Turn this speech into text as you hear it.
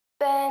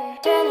Ben,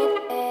 then you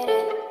did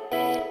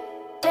it,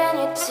 then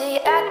you see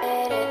I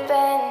did it,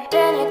 Ben,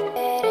 then you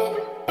did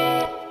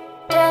it,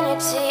 then you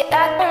see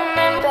I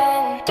remember,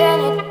 Ben, then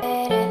you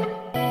did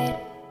it,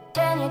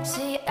 then you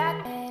see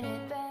I did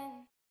it,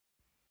 Ben.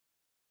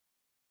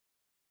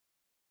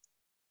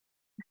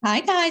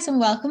 Hi guys, and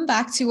welcome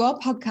back to our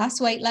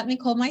podcast. Wait, let me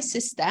call my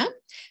sister.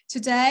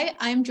 Today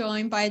I'm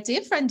joined by a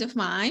dear friend of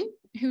mine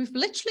who we've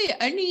literally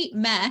only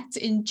met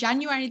in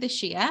January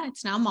this year.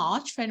 It's now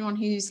March for anyone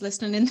who's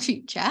listening in the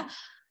future.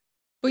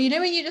 But you know,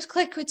 when you just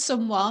click with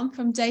someone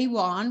from day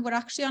one, we're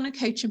actually on a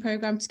coaching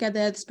program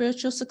together, the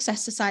Spiritual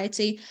Success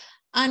Society.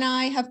 And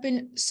I have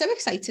been so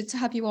excited to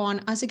have you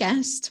on as a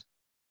guest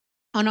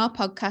on our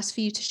podcast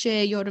for you to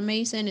share your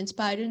amazing,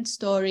 inspiring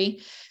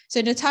story. So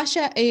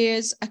Natasha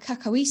is a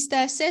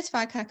cacaoista,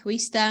 certified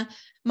cacaoista,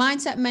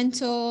 mindset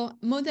mentor,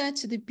 mother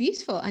to the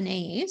beautiful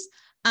Anais.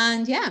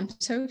 And yeah, I'm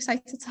so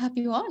excited to have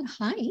you on.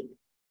 Hi.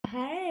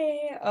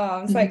 Hey,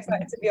 I'm so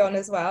excited to be on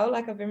as well.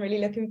 Like, I've been really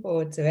looking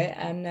forward to it.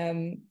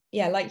 And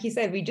yeah, like you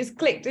said, we just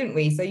clicked, didn't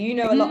we? So you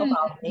know a lot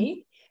about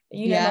me,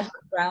 you know my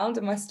background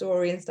and my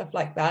story and stuff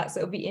like that.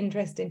 So it'll be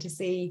interesting to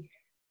see,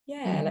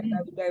 like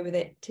where we go with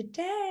it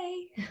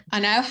today. I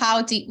know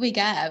how deep we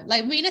get.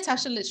 Like me and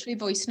Natasha literally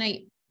voice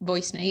note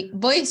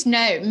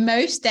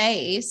most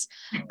days,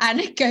 and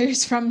it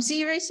goes from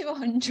 0 to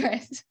 100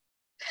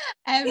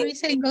 every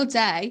single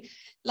day.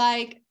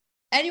 Like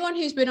anyone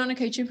who's been on a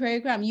coaching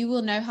program, you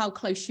will know how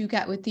close you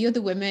get with the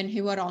other women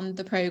who are on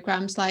the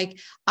programs. Like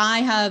I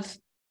have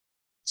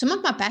some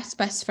of my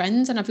best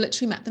friends, and I've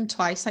literally met them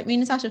twice. Like me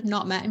and Natasha have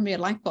not met in real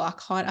life,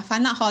 but I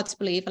find that hard to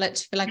believe. I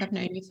literally feel like I've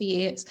known you for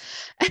years.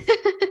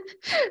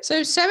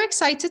 So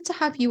excited to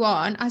have you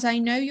on, as I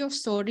know your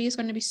story is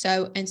going to be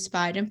so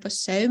inspiring for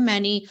so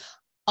many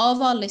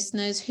of our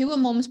listeners who are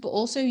mums, but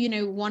also, you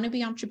know, want to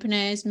be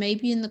entrepreneurs,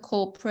 maybe in the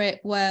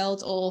corporate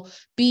world or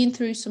being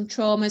through some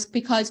traumas,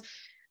 because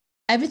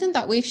everything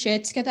that we've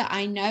shared together,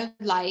 I know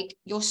like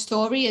your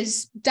story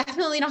is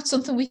definitely not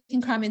something we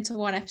can cram into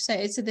one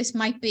episode. So this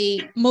might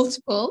be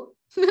multiple.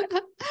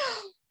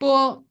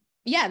 But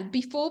yeah,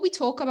 before we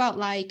talk about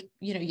like,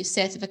 you know, your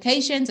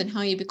certifications and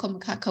how you become a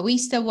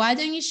cacaoista, why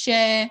don't you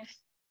share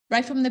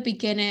right from the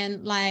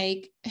beginning,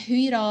 like who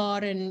you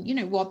are and, you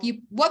know, what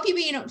you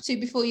been up to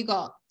before you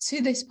got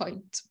to this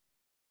point?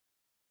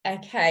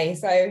 Okay,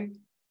 so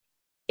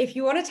if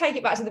you want to take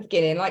it back to the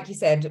beginning, like you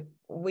said,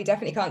 we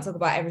definitely can't talk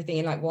about everything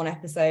in like one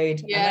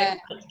episode. Yeah. And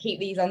I like to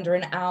keep these under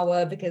an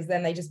hour, because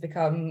then they just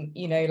become,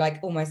 you know, like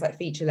almost like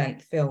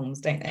feature-length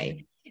films, don't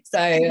they?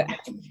 So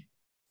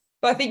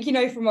but I think, you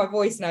know, from my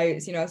voice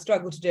notes, you know, I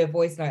struggle to do a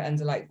voice note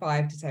under like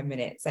 5 to 10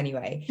 minutes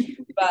anyway.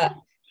 But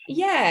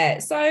yeah,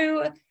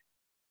 so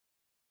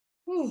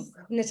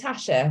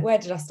Natasha, where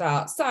did I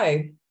start?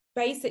 So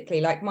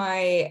basically, like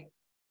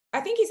I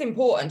think it's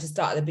important to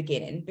start at the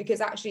beginning,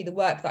 because actually the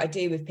work that I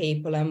do with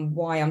people and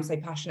why I'm so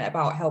passionate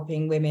about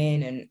helping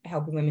women and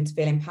helping women to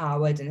feel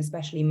empowered, and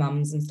especially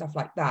mums and stuff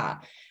like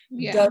that,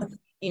 does,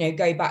 you know,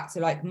 go back to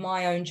like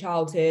my own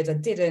childhood. I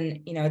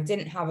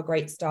didn't have a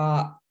great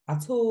start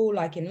at all,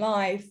 like in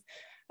life.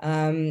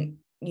 You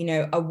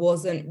know, I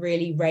wasn't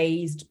really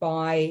raised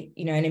by,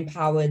 you know, an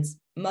empowered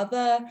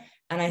mother.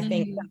 And I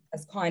think that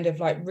has kind of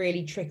like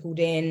really trickled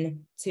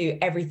in to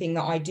everything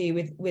that I do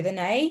with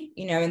Anae,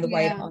 you know, in the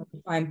way that I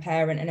try and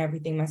parent and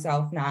everything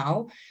myself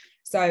now.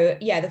 So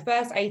yeah, the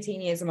first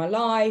 18 years of my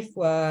life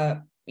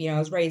were, you know, I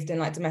was raised in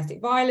like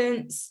domestic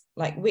violence,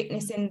 like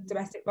witnessing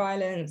domestic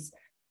violence,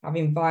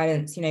 having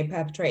violence, you know,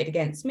 perpetrated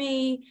against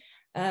me.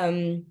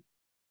 And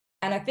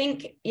I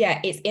think,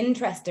 yeah, it's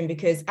interesting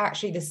because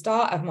actually the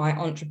start of my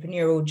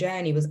entrepreneurial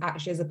journey was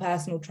actually as a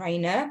personal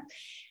trainer.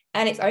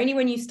 And it's only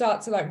when you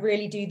start to like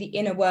really do the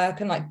inner work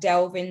and like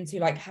delve into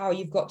like how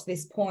you've got to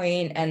this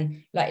point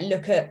and like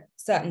look at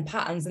certain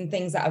patterns and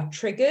things that have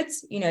triggered,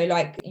 you know,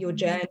 like your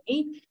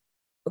journey.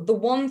 The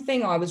one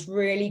thing I was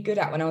really good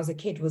at when I was a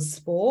kid was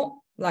sport.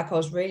 Like I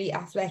was really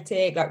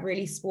athletic, like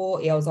really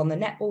sporty. I was on the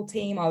netball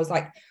team. I was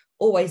like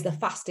always the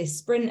fastest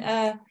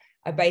sprinter.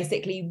 I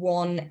basically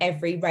won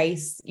every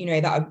race, you know,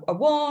 that I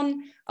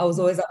won. I was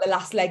always like the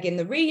last leg in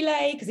the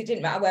relay, because it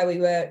didn't matter where we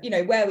were, you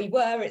know, where we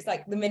were. It's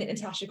like the minute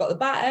Natasha got the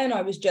baton,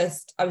 I was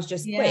just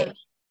quick.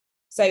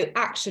 So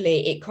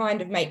actually it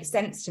kind of makes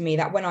sense to me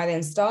that when I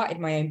then started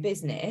my own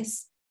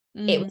business,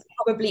 it was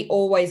probably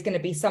always going to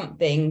be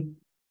something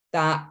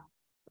that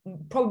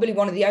probably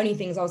one of the only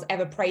things I was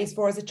ever praised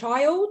for as a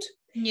child.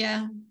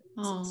 Yeah.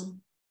 Oh.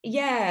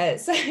 Yeah.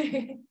 So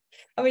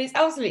I mean, it's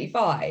absolutely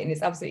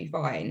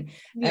fine.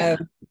 Yeah.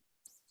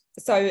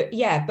 So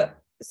yeah, but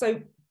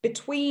so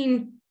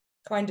between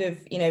kind of,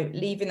 you know,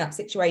 leaving that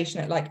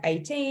situation at like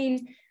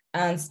 18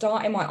 and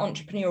starting my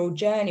entrepreneurial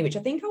journey, which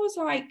I think I was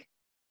like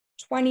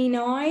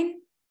 29.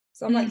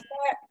 So I'm like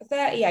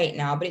 38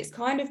 now, but it's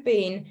kind of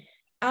been,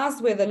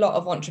 as with a lot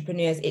of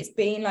entrepreneurs, it's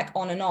been like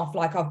on and off.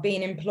 Like I've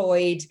been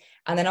employed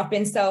and then I've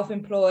been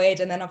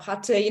self-employed and then I've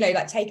had to, you know,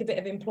 like take a bit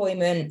of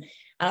employment.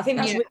 And I think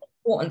that's really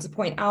important to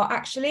point out,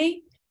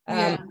 actually.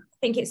 I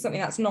think it's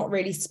something that's not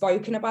really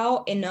spoken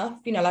about enough,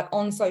 you know, like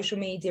on social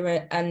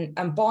media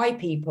and by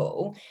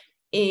people.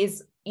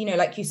 is, you know,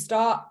 like you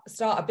start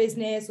a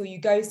business or you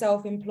go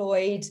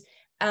self-employed.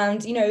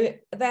 And, you know,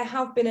 there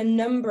have been a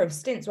number of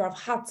stints where I've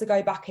had to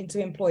go back into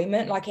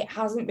employment. Like it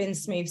hasn't been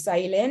smooth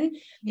sailing.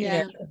 Yeah.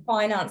 You know, the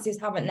finances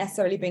haven't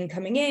necessarily been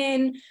coming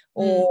in,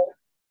 or,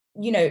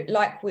 you know,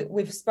 like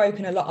we've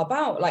spoken a lot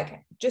about,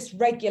 like just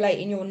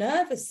regulating your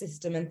nervous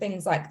system and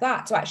things like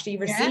that to actually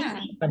receive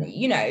money,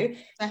 you know.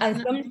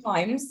 Definitely. And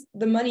sometimes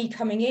the money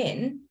coming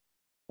in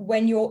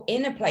when you're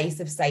in a place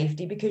of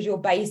safety because your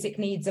basic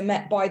needs are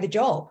met by the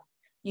job,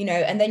 you know,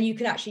 and then you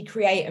can actually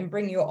create and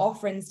bring your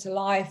offerings to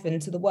life and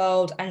to the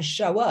world and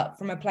show up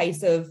from a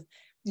place of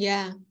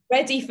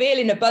ready,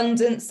 feeling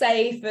abundant,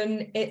 safe,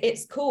 and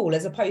it's cool,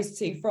 as opposed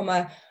to from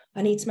a,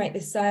 I need to make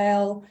this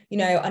sale, you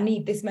know, I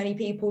need this many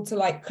people to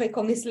like click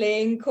on this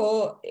link,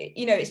 or,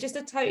 you know, it's just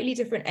a totally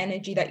different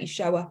energy that you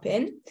show up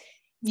in.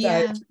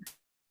 So,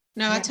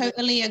 I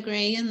totally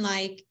agree. And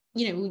like,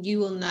 you know, you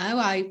will know,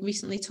 I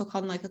recently took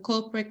on like a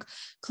corporate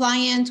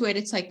client where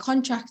it's like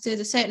contracted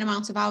a certain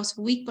amount of hours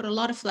a week, but a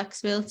lot of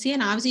flexibility.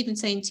 And I was even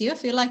saying to you, I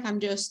feel like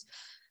I'm just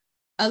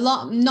a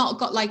lot, not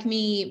got like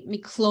me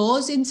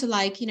claws into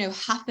like, you know,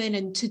 happen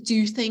and to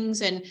do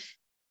things and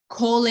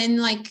call in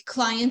like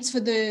clients for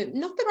the,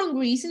 not the wrong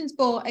reasons,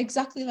 but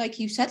exactly like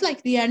you said,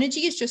 like the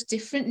energy is just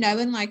different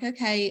knowing like,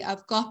 okay,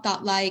 I've got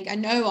that, like, I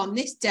know on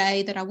this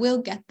day that I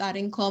will get that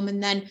income,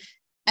 and then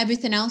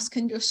everything else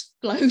can just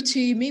flow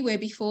to me, where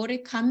before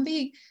it can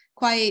be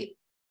quite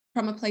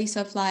from a place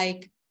of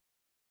like,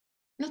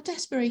 not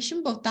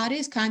desperation, but that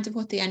is kind of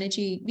what the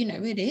energy, you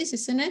know, it is,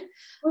 isn't it?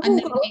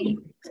 Exactly.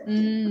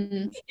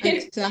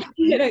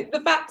 You know,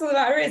 the fact of the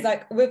matter is,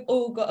 like, we've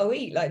all got to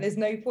eat. Like, there's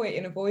no point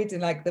in avoiding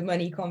like the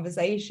money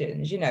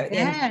conversations, you know, at the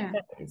end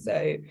of the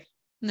day.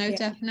 So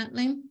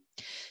definitely.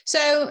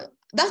 So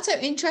that's so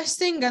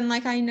interesting. And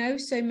like, I know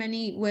so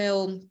many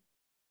will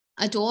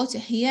adore to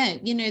hear,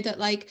 you know, that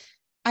like,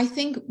 I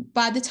think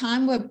by the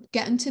time we're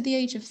getting to the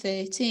age of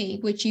 30,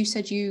 which you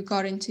said you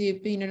got into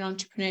being an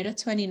entrepreneur at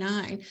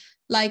 29,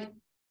 like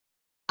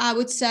I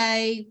would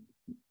say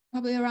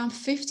probably around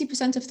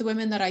 50% of the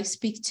women that I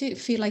speak to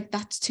feel like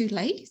that's too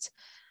late.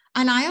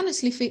 And I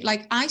honestly feel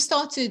like I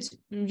started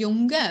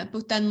younger,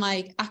 but then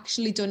like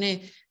actually done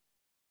it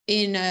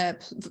in a,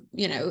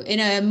 you know, in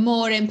a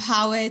more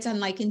empowered and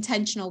like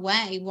intentional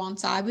way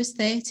once I was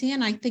 30.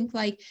 And I think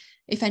like,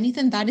 if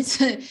anything, that is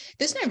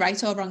there's no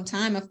right or wrong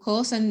time, of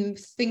course, and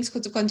things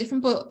could have gone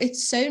different, but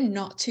it's so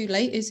not too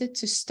late, is it,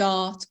 to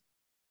start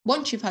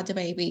once you've had a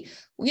baby?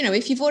 You know,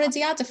 if you've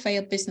already had a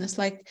failed business,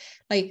 like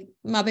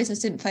my business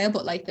didn't fail,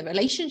 but like the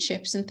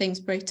relationships and things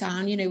break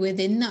down, you know,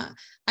 within that.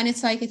 And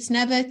it's like, it's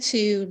never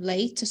too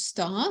late to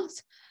start.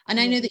 And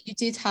I know that you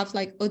did have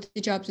like other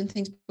jobs and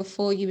things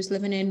before you was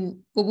living in,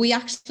 well, we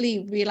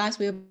actually realised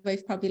we were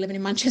both probably living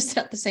in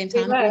Manchester at the same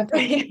time.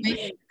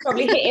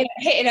 Probably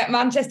hitting at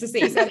Manchester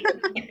City Centre.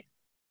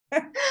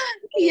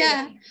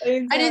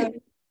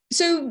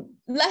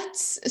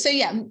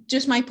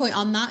 Just my point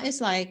on that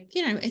is like,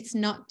 you know, it's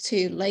not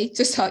too late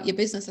to start your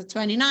business at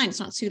 29. It's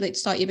not too late to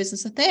start your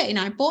business at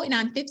 39,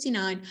 49,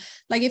 59.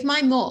 Like if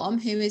my mom,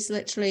 who is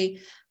literally,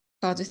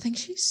 God, I think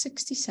she's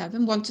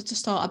 67, wanted to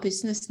start a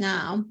business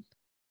now,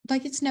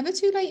 like it's never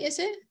too late, is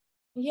it?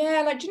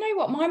 Yeah, like, do you know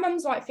what? My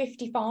mum's like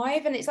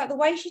 55, and it's like the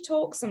way she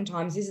talks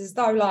sometimes is as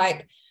though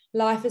like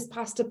life has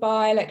passed her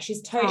by, like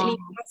she's totally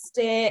past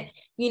it,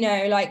 you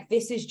know, like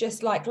this is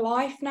just like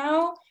life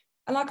now.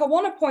 And like I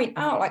want to point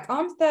out, like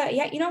I'm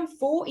 38, you know, I'm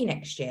 40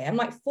 next year. I'm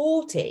like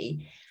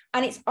 40.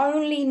 And it's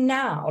only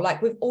now,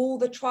 like with all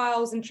the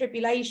trials and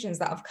tribulations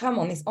that have come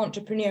on this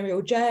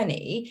entrepreneurial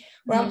journey,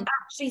 where I'm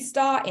actually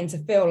starting to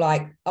feel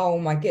like, oh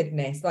my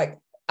goodness, like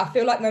I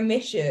feel like my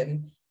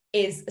mission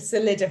is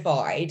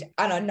solidified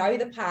and I know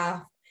the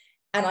path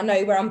and I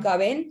know where I'm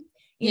going.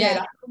 You know, like,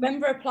 I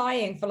remember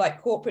applying for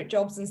like corporate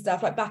jobs and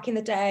stuff like back in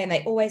the day, and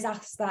they always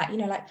ask that, you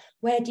know, like,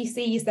 where do you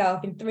see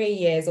yourself in 3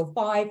 years or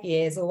 5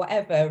 years or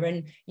whatever?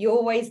 And you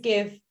always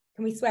give,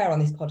 can we swear on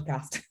this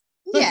podcast?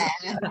 Yeah.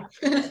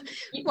 Don't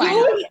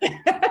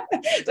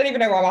even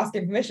know why I'm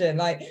asking permission.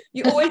 Like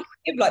you always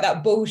give like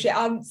that bullshit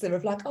answer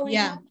of like, oh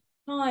yeah,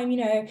 time,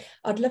 you know,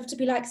 I'd love to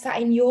be like sat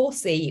in your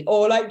seat,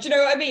 or like, do you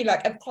know what I mean?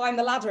 Like I've climbed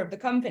the ladder of the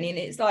company, and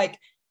it's like,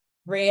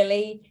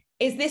 really,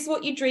 is this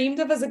what you dreamed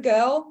of as a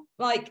girl?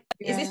 Like,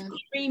 is this what you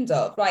dreamed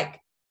of? Like,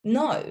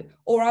 no.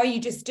 Or are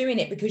you just doing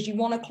it because you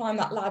want to climb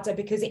that ladder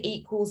because it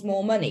equals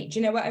more money? Do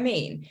you know what I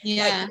mean?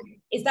 Yeah. Like,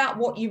 is that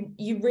what you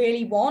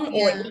really want?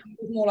 Or it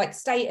equals more like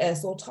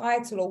status or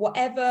title or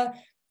whatever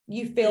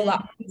you feel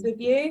that is with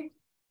you?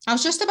 I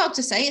was just about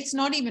to say, it's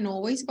not even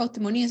always about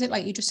the money, is it?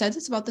 Like you just said,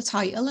 it's about the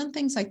title and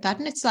things like that.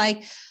 And it's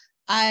like,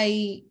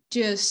 I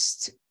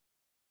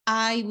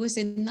was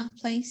in that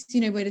place,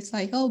 you know, where it's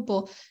like, oh,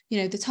 but, you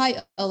know, the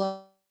title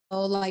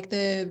or like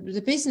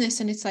the business,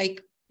 and it's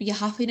like, your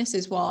happiness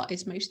is what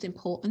is most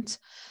important.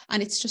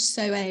 And it's just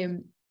so,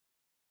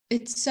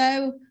 it's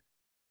so,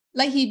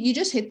 like you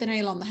just hit the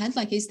nail on the head.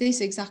 Like, is this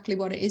exactly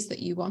what it is that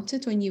you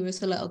wanted when you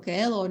was a little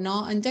girl or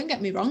not? And don't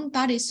get me wrong,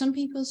 that is some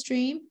people's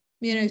dream,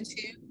 you know, to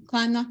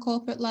climb that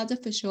corporate ladder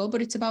for sure.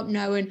 But it's about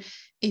knowing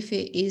if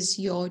it is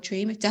your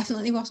dream. It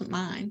definitely wasn't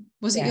mine.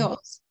 Was it Yeah.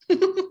 yours?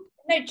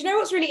 No, do you know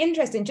what's really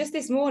interesting? Just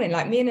this morning,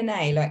 like me and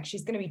Anae, like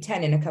she's going to be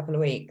 10 in a couple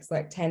of weeks,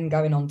 like 10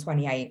 going on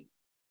 28.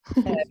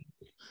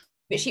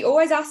 But she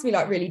always asks me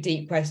like really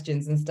deep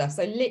questions and stuff.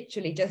 So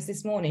literally just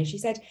this morning, she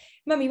said,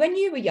 Mummy, when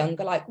you were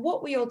younger, like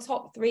what were your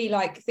top 3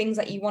 like things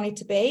that you wanted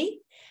to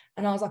be?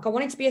 And I was like, I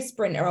wanted to be a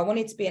sprinter. I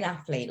wanted to be an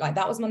athlete. Like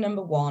that was my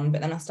number 1.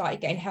 But then I started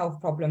getting health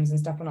problems and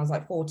stuff when I was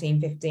like 14,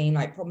 15,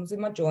 like problems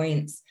with my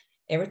joints,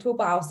 irritable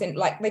bowel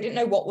syndrome. Like they didn't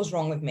know what was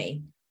wrong with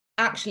me.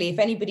 Actually, if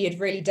anybody had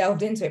really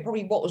delved into it,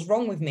 probably what was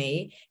wrong with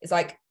me is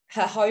like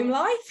her home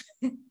life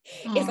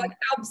is like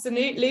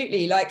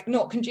absolutely like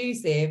not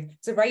conducive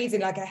to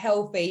raising like a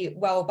healthy,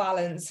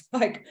 well-balanced,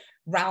 like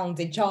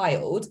rounded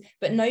child.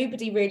 But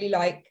nobody really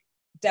like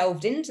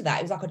delved into that.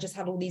 It was like I just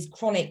had all these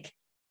chronic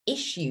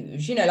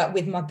issues, you know, like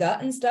with my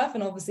gut and stuff.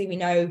 And obviously we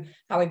know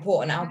how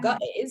important our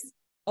gut is.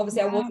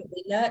 Obviously I wasn't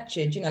really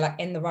nurtured, you know, like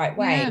in the right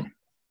way.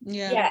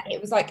 Yeah,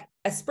 it was like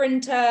a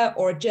sprinter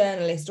or a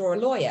journalist or a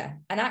lawyer.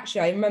 And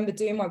actually I remember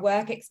doing my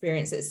work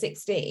experience at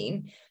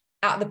 16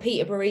 at the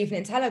Peterborough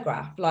Evening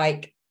Telegraph,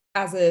 like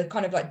as a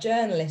kind of like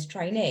journalist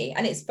trainee.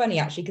 And it's funny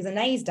actually because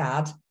Anae's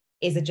dad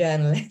is a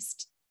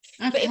journalist.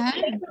 But it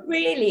wasn't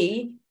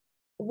really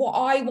what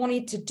I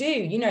wanted to do,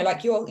 you know,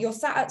 like you're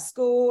sat at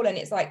school and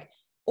it's like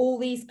all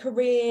these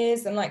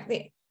careers and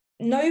like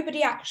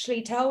nobody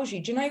actually tells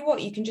you, do you know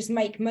what, you can just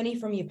make money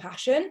from your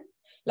passion.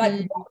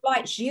 Like what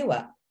lights you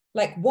up,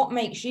 like what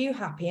makes you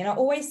happy. And I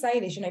always say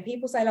this, you know,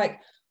 people say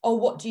like, oh,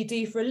 what do you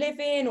do for a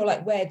living, or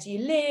like where do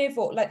you live,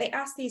 or like they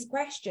ask these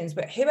questions,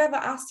 but whoever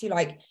asks you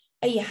like,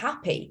 are you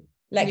happy,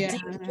 like do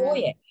you enjoy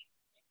it?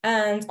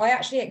 And I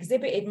actually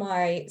exhibited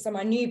my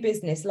new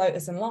business,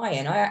 Lotus and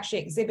Lion. I actually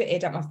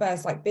exhibited at my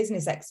first like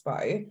business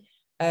expo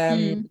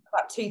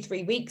about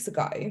 2-3 weeks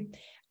ago.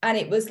 And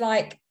it was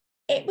like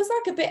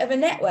a bit of a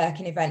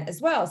networking event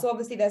as well. So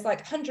obviously there's like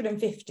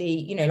 150,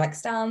 you know, like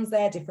stands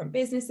there, different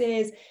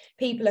businesses,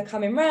 people are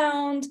coming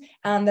round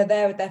and they're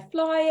there with their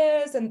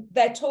flyers and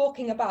they're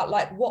talking about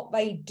like what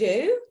they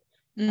do.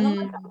 And I'm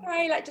like,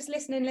 okay, like just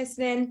listening.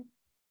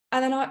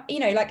 And then I, you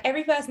know, like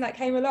every person that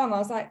came along, I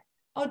was like,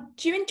 oh,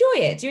 do you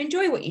enjoy it? Do you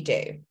enjoy what you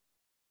do?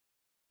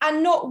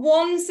 And not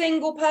one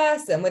single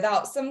person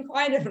without some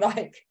kind of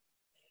like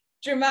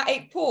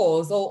dramatic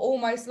pause or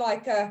almost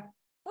like a,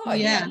 oh,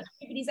 you know,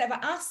 nobody's ever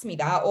asked me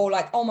that, or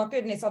like, oh my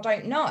goodness, I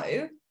don't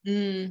know.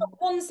 Not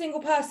one single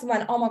person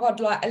went, oh my God,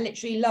 like I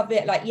literally love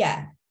it. Like,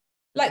 yeah.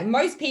 Like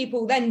most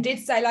people then did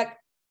say like,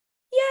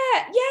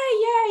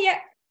 yeah.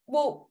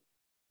 Well,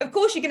 of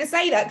course you're going to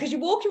say that because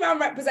you're walking around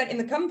representing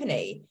the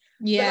company.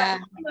 Yeah.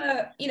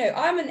 But like,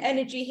 I'm an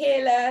energy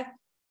healer.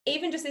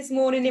 Even just this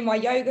morning in my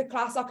yoga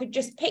class, I could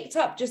just picked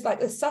up just like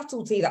the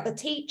subtlety that the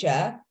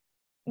teacher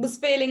was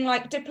feeling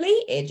like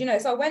depleted, you know.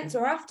 So I went to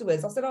her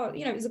afterwards. I said, oh,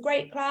 you know, it was a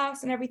great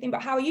class and everything,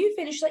 but how are you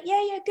finished? She's like,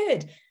 yeah,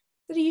 good. I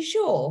said, are you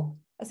sure?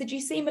 I said, you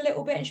seem a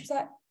little bit. And she was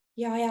like,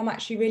 yeah, I am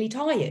actually really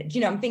tired.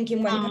 You know, I'm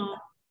thinking when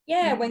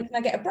can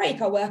I get a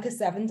break? I work a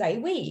 7-day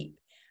week.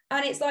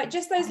 And it's like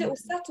just those little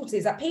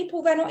subtleties that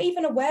people, they're not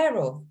even aware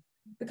of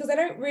because they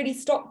don't really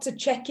stop to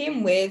check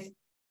in with,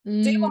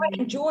 do I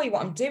enjoy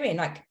what I'm doing?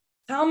 Like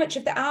how much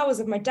of the hours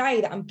of my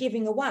day that I'm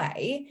giving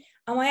away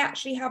am I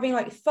actually having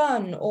like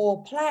fun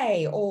or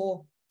play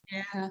or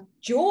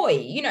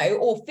joy, you know,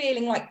 or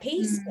feeling like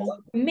peaceful?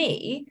 For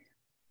me,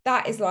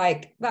 that is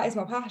my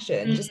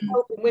passion, just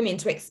helping women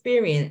to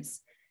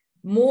experience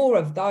more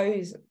of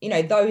those, you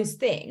know, those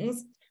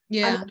things.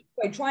 And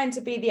also trying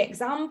to be the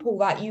example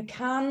that you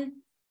can,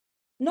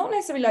 not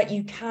necessarily like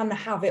you can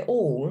have it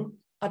all.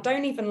 I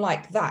don't even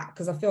like that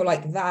because I feel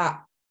like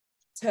that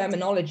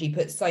terminology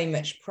puts so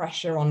much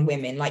pressure on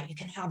women. Like you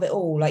can have it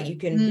all, like you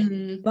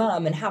can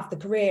mum and have the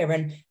career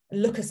and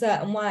look a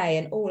certain way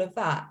and all of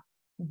that.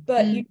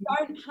 But you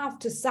don't have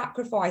to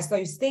sacrifice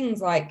those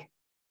things, like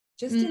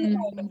just in the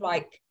name of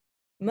like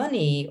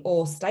money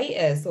or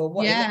status or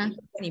what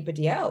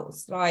anybody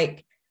else.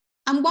 Like,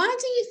 and why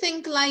do you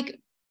think, like,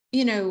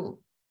 you know,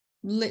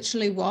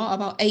 literally what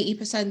about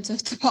 80%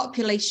 of the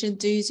population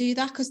do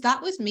that? Because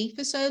that was me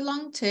for so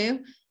long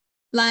too.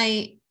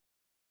 Like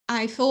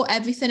I thought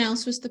everything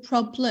else was the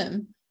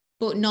problem,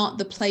 but not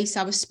the place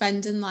I was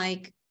spending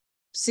like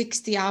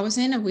 60 hours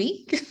in a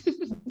week.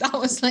 That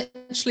was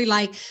literally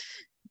like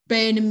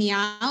burning me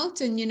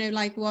out, and, you know,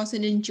 like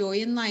wasn't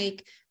enjoying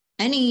like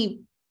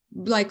any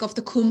like of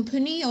the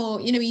company, or,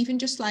 you know, even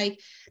just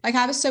like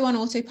I was so on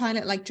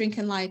autopilot, like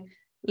drinking like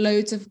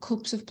loads of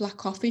cups of black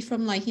coffee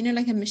from like, you know,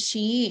 like a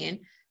machine,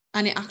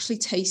 and it actually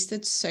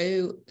tasted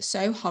so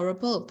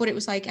horrible. But it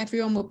was like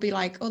everyone would be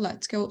like, oh,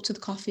 let's go up to the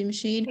coffee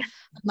machine,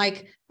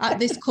 like at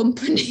this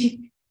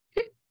company.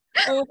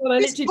 Oh, well, I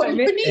literally don't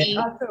miss it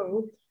at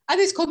all. At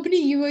this company,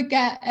 you would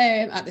get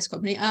at this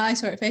company, I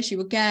saw it first, you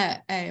would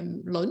get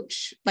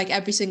lunch like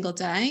every single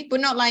day, but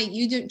not like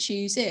you don't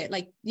choose it.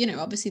 Like, you know,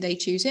 obviously they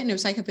choose it, and it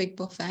was like a big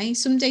buffet.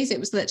 Some days it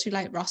was literally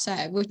like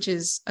Rosetta, which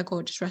is a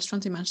gorgeous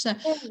restaurant in Manchester.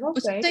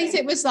 But some days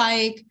it was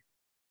like,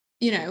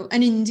 you know,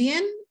 an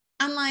Indian,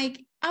 and like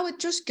I would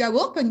just go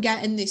up and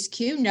get in this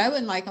queue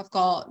knowing like I've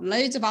got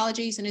loads of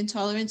allergies and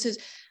intolerances.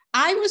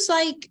 I was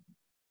like,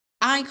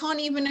 I can't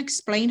even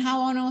explain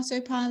how on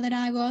autopilot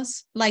I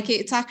was. Like,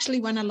 it's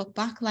actually, when I look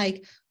back,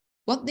 like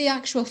what the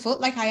actual foot,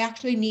 like I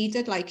actually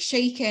needed like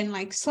shaking,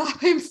 like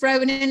slapping,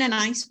 throwing in an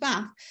ice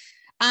bath.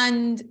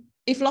 And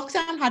if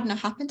lockdown hadn't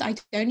happened, I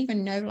don't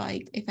even know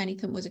like if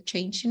anything would have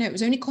changed. You know, it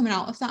was only coming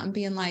out of that and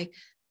being like,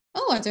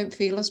 oh, I don't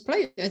feel as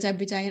bloated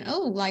every day. And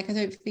oh, like I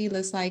don't feel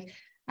as like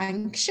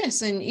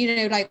anxious, and you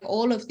know, like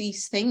all of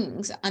these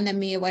things. And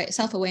then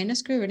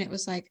self-awareness grew, and it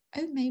was like,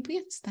 oh, maybe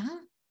it's that,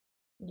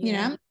 you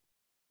know.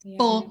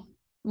 But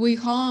we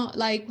can't,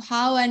 like,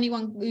 how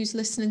anyone who's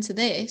listening to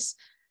this,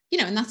 you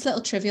know, and that's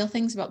little trivial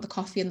things about the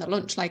coffee and the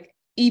lunch, like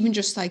even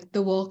just like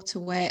the walk to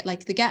work,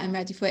 like the getting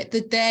ready for it,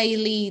 the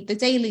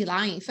daily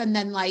life. And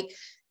then like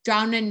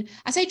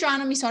I say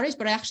drown on my sorries,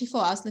 but I actually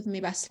thought I was living my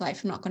best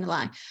life, I'm not gonna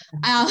lie.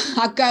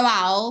 I'd go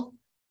out,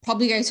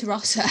 probably go to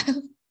Rosso,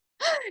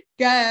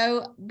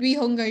 go be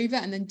hungover,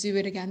 and then do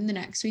it again the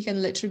next week,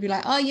 and literally be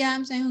like, oh yeah,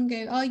 I'm so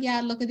hungover, oh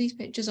yeah, look at these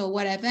pictures or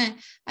whatever,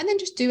 and then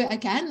just do it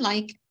again.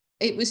 Like,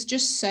 it was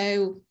just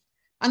so,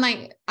 and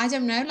like, I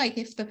don't know, like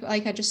if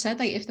like I just said,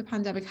 like if the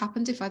pandemic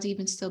happened, if I'd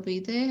even still be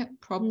there,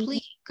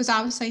 probably, because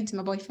I was saying to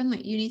my boyfriend,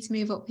 like, you need to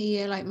move up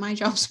here, like my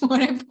job's more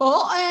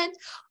important,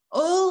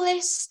 all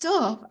this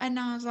stuff. And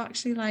I was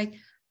actually like,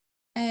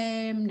 no.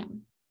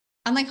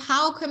 And like,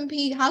 how can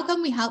we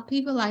help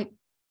people like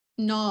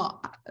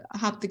not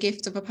have the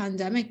gift of a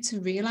pandemic to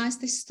realize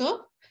this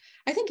stuff?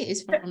 I think it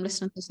is from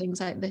listening to things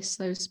like this,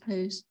 though, I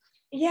suppose.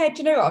 Yeah, do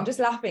you know what? I'm just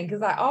laughing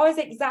because like I was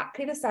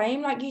exactly the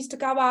same. Like, used to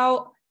go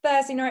out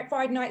Thursday night,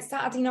 Friday night,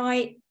 Saturday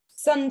night,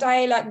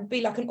 Sunday, like would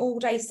be like an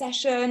all-day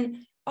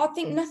session. I'd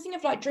think nothing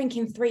of like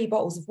drinking 3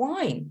 bottles of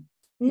wine.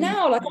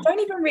 Now, like, I don't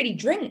even really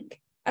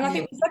drink. And I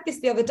think we said this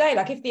the other day,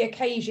 like if the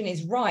occasion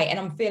is right and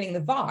I'm feeling the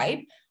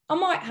vibe, I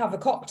might have a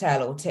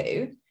cocktail or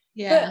two.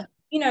 Yeah. But,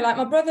 you know, like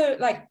my brother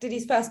like did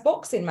his first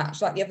boxing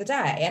match like the other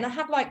day, and I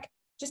had like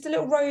just a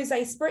little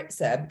rosé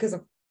spritzer because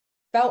of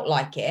felt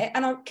like it,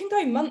 and I can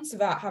go months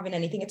without having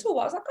anything at all.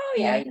 I was like, oh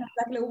yeah, you know,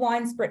 like a little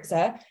wine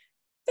spritzer.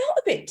 Felt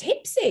a bit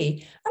tipsy,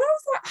 and I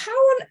was like, how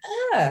on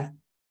earth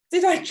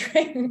did I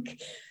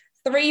drink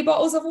 3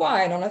 bottles of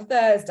wine on a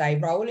Thursday,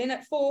 roll in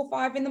at 4 or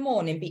 5 in the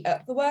morning, be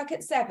up for work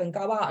at 7,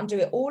 go out and do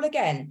it all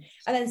again,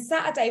 and then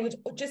Saturday would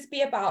just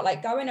be about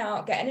like going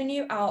out, getting a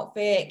new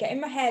outfit, getting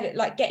my hair,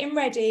 like getting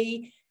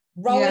ready,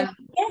 rolling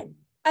again,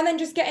 and then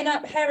just getting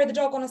up, hair of the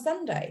dog on a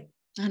Sunday.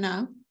 I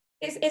know.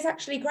 It's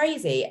actually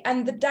crazy.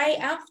 And the day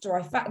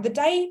after the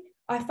day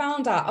I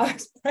found out I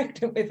was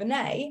pregnant with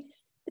Anay,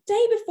 the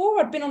day before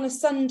I'd been on a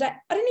Sunday,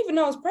 I didn't even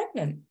know I was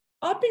pregnant.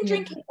 I'd been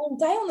drinking all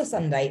day on the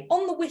Sunday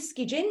on the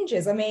whiskey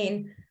gingers. I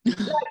mean, like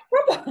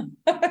proper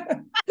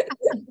hardcore,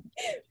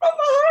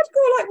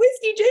 like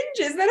whiskey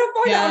gingers. Then I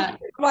find out,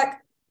 I'm like,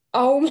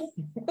 oh,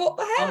 what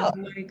the hell? Oh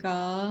my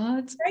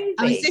God. Crazy.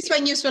 And was this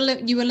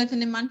when you were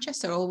living in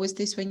Manchester, or was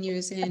this when you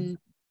was in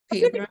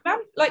Peterborough?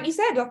 Like you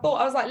said, I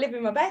thought I was like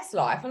living my best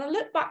life, and I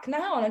look back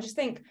now and I just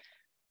think,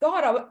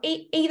 God,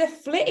 I either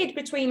flitted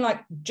between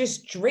like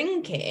just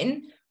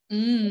drinking,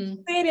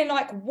 feeling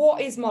like,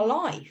 what is my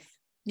life?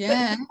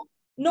 Yeah. But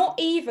not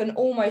even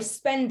almost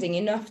spending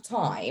enough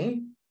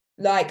time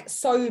like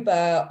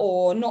sober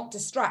or not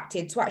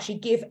distracted to actually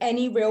give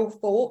any real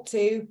thought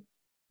to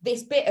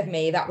this bit of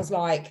me that was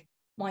like,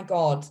 my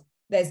God,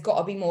 there's got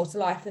to be more to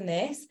life than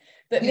this.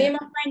 But me and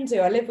my friend who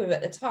I lived with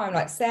at the time,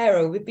 like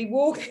Sarah, we'd be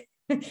walking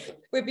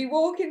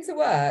to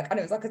work, and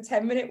it was like a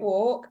 10-minute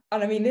walk.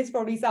 And I mean, this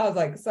probably sounds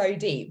like so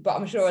deep, but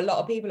I'm sure a lot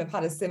of people have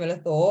had a similar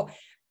thought.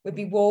 We'd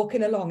be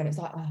walking along and it's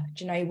like, oh,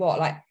 do you know what?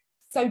 Like,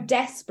 so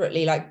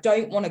desperately, like,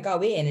 don't want to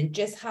go in and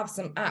just have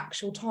some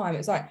actual time.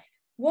 It's like,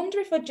 wonder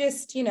if I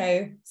just, you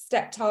know,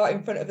 stepped out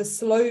in front of a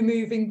slow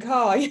moving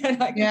car, you know,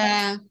 like,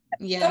 not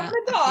gonna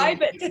die,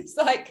 but just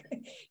like,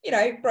 you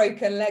know,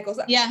 broken leg or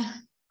something. Yeah.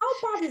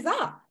 How bad is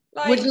that?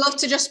 Like, would love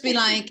to just be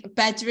like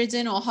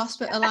bedridden or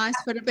hospitalized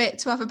for a bit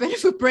to have a bit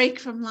of a break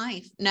from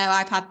life. No,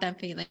 I've had them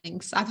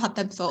feelings. I've had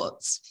them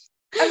thoughts.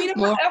 I mean,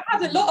 I've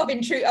had a lot of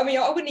intrusive. I mean,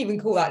 I wouldn't even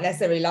call that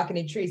necessarily like an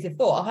intrusive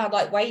thought. I've had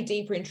like way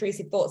deeper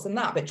intrusive thoughts than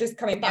that, but just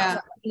coming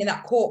back to in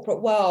that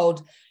corporate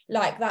world,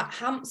 like that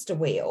hamster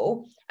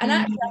wheel. And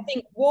actually, I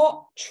think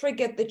what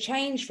triggered the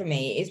change for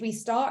me is we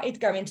started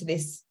going to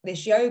this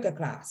yoga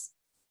class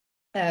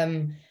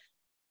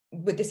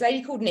with this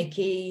lady called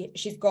Nikki.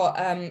 She's got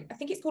I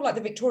think it's called like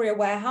the Victoria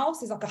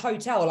Warehouse. It's like a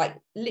hotel, like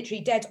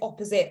literally dead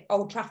opposite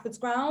Old Trafford's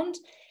ground.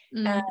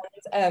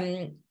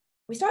 And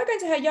we started going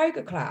to her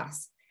yoga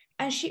class.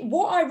 And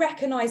what I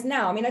recognize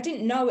now, I mean, I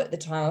didn't know at the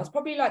time, I was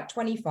probably like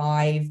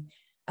 25,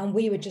 and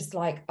we were just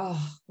like,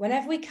 oh,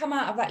 whenever we come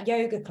out of that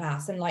yoga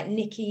class and like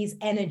Nikki's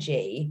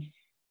energy,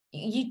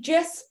 you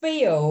just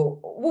feel,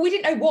 well, we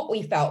didn't know what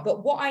we felt,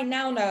 but what I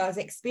now know as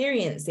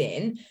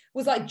experiencing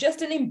was like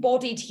just an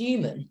embodied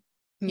human.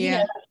 You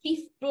know,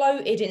 she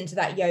floated into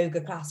that yoga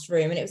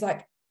classroom, and it was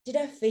like, did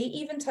her feet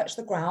even touch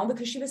the ground?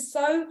 Because she was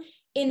so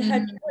in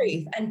her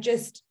truth and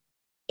just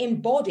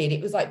embodied.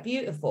 It was like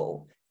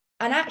beautiful.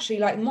 And actually,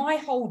 like, my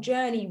whole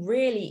journey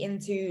really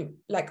into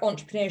like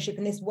entrepreneurship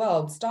in this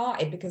world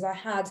started because I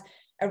had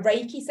a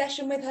Reiki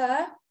session with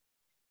her.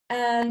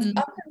 And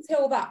up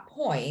until that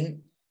point,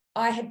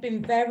 I had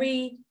been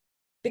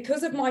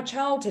because of my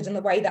childhood and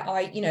the way that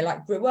I,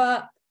 like, grew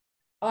up,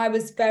 I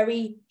was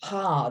very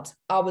hard.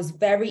 I was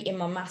very in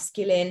my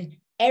masculine.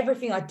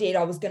 Everything I did,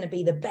 I was going to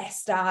be the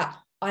best at.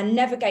 I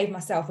never gave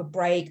myself a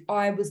break.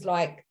 I was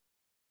like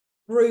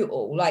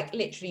brutal, like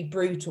literally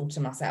brutal to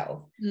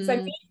myself. So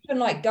even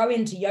like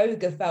going to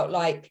yoga felt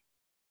like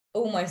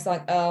almost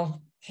like, oh,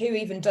 who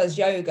even does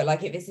yoga?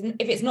 Like if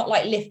it's not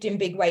like lifting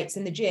big weights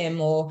in the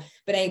gym or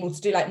been able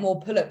to do like more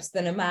pull-ups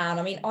than a man.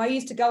 I mean, I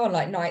used to go on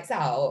like nights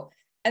out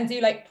and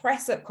do like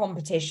press-up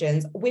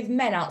competitions with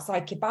men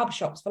outside kebab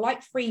shops for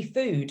like free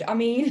food. I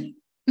mean,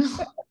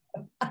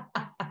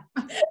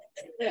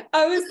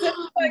 I was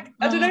like,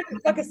 I don't know if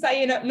it's like a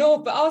saying up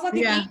north, but I was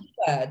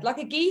like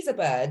a geezer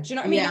bird. Do you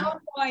know what I mean? I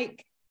was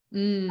like, I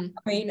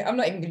mean, I'm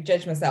not even going to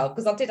judge myself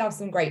because I did have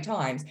some great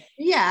times.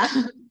 Yeah.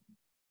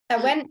 I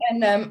went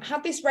and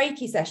had this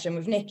Reiki session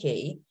with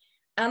Nikki,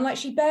 and like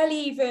she didn't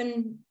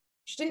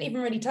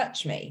even really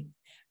touch me.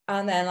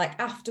 And then like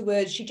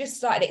afterwards, she just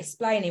started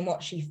explaining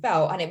what she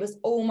felt. And it was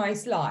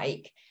almost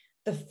like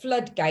the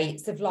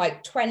floodgates of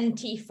like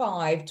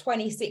 25,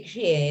 26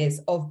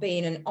 years of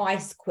being an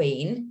ice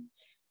queen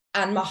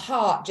and my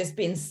heart just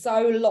being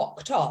so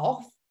locked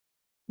off.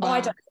 Wow.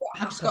 I don't know what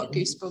happened. I've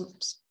just got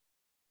goosebumps.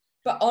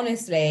 But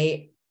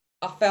honestly,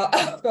 I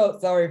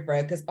felt sorry for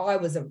her because I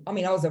was a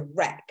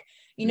wreck.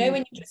 When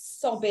you're just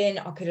sobbing,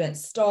 I couldn't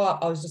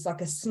stop. I was just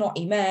like a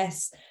snotty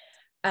mess.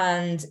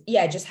 And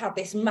yeah, just had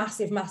this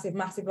massive, massive,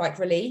 massive like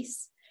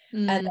release.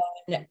 And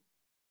then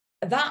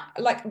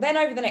then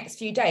over the next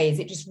few days,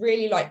 it just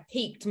really like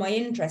piqued my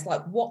interest.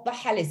 Like, what the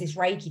hell is this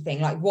Reiki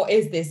thing? Like, what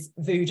is this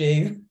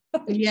voodoo?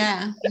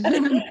 Yeah.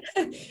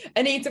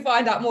 I need to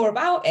find out more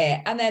about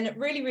it. And then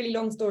really, really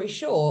long story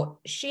short,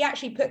 she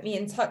actually put me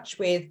in touch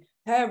with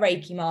her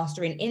Reiki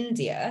master in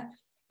India.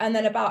 And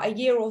then about a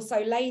year or so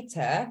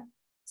later,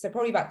 so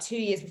probably about 2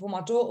 years before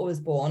my daughter was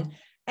born,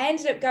 I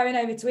ended up going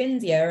over to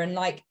India and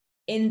like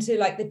into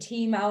like the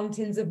tea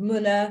mountains of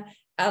Munna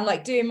and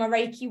like doing my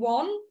Reiki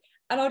 1.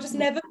 And I'll just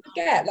never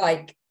forget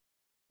like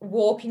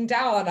walking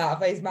down out of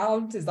those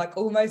mountains, like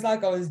almost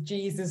like I was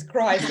Jesus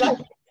Christ. Like,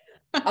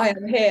 I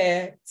am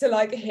here to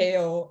like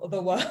heal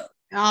the world.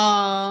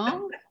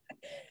 Oh.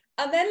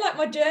 And then like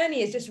my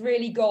journey has just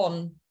really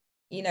gone.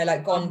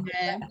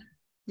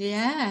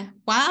 Yeah.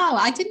 Wow.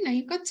 I didn't know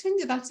you've got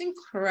twins. That's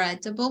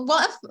incredible.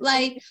 What a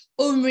like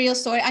unreal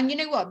story. And you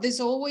know what? There's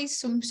always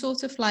some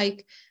sort of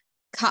like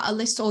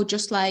catalyst, or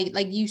just like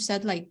you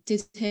said, like,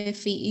 did her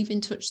feet even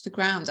touch the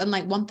ground? And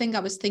like one thing I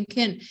was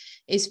thinking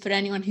is, for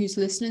anyone who's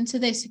listening to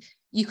this,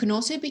 you can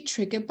also be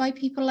triggered by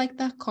people like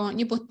that, can't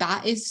you? But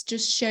that is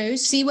just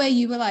shows, see where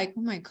you were like,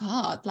 oh my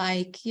God,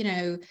 like,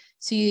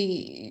 so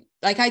you,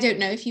 like, I don't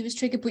know if you was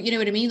triggered, but you know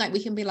what I mean? Like,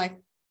 we can be like,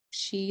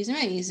 she's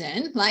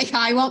amazing. Like,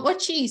 I want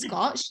what she's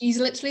got. She's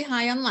literally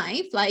high on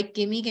life. Like,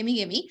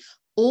 gimme.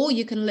 Or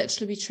you can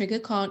literally be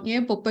triggered, can't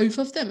you? But both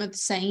of them are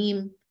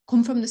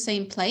come from the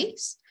same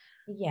place.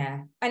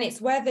 Yeah. And it's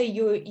whether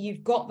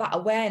you've got that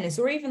awareness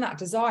or even that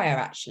desire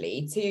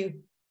actually to,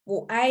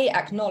 well, A,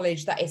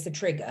 acknowledge that it's a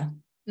trigger.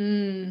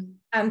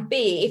 And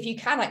B, if you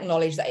can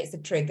acknowledge that it's a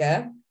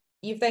trigger,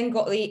 you've then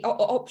got the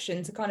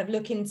option to kind of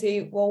look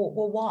into, well,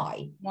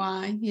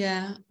 why?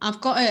 Yeah,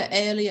 I've got an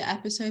earlier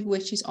episode,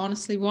 which is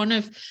honestly one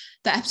of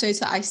the episodes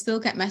that I still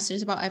get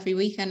messages about every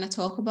week, and I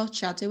talk about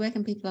shadow work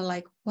and people are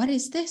like, what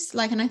is this?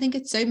 Like, and I think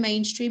it's so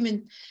mainstream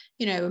in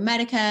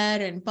America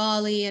and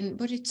Bali,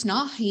 but it's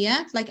not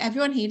here. Like,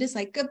 everyone here is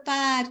like good,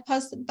 bad,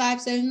 positive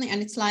vibes only,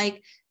 and it's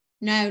like,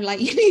 no,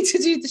 like, you need to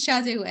do the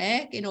shadow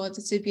work in order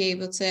to be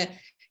able to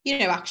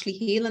actually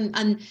heal.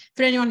 And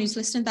for anyone who's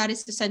listening, that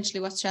is essentially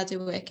what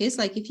shadow work is.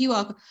 Like, if you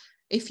are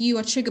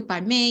triggered by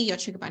me, you're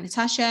triggered by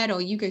Natasha,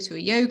 or you go to a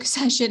yoga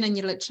session and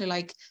you're literally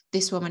like,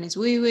 this woman is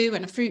woo-woo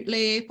and a Fruit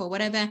Loop or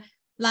whatever,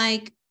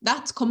 like,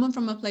 that's coming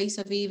from a place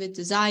of either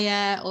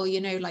desire or,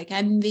 like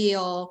envy,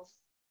 or,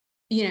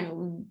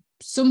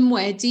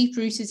 somewhere deep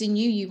rooted in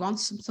you want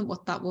something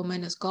what that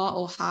woman has got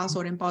or has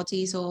or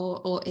embodies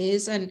or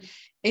is. And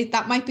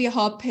that might be a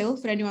hard pill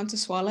for anyone to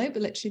swallow,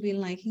 but literally being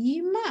like,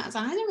 you mad?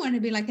 I don't want to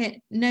be like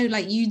it. No,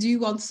 like, you do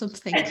want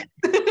something. And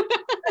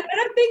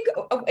I think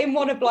in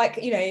one of like,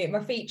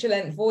 my feature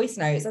length voice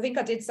notes, I think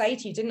I did say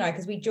to you, didn't I?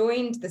 Because we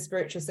joined the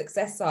Spiritual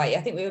Success Site.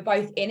 I think we were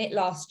both in it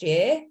last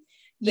year.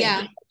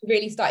 Yeah. You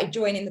really started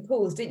joining the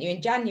calls, didn't you,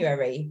 in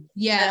January?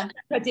 Yeah. And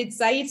I did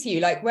say to you,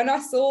 like, when I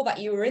saw that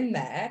you were in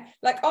there,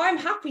 like, I'm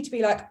happy to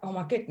be like, oh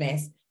my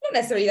goodness, not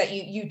necessarily that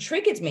you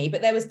triggered me,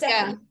 but there was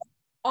definitely,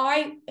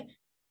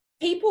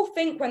 people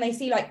think when they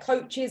see like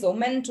coaches or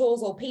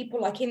mentors or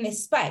people like in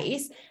this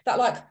space that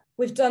like,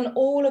 we've done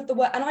all of the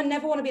work. And I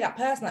never want to be that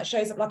person that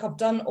shows up like I've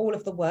done all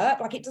of the work.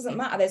 Like, it doesn't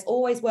matter. There's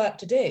always work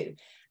to do.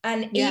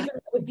 And even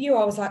with you,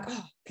 I was like,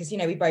 oh, because, you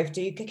know, we both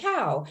do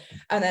Cacao.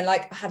 And then,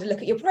 like, I had a look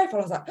at your profile.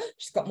 I was like, oh,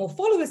 she's got more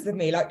followers than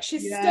me. Like,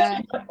 she's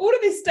studying, like, all of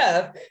this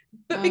stuff.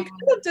 But because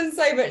I've done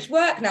so much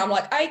work now, I'm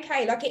like,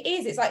 okay, like, it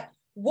is. It's like,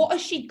 what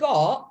has she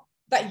got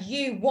that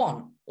you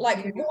want?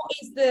 Like,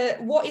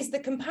 what is the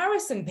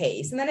comparison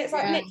piece? And then it's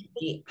like,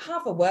 literally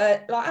have a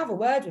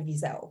word with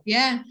yourself.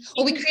 Yeah.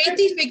 Or we create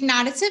these big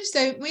narratives,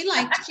 don't we?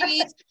 Like,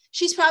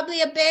 she's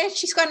probably a bitch.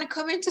 She's going to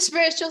come into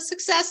Spiritual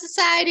Success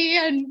Society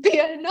and be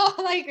and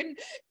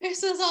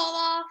piss us all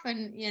off.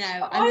 And, you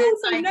know, I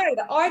also know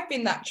that I've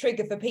been that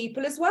trigger for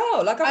people as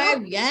well. Like,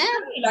 especially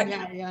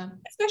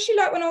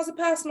like when I was a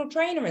personal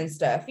trainer and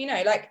stuff, you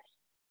know, like,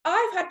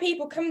 I've had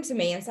people come to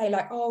me and say,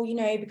 like, oh, you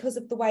know, because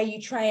of the way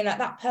you train, like,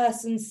 that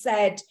person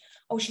said,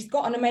 oh, she's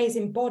got an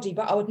amazing body,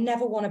 but I would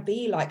never want to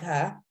be like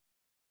her.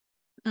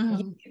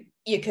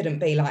 You couldn't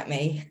be like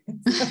me.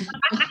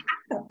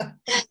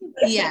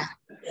 Yeah.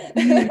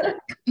 No,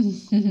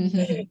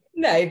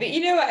 but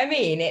you know what I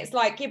mean? It's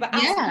like,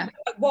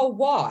 well,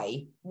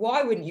 why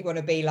wouldn't you want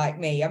to be like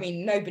me? I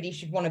mean, nobody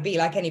should want to be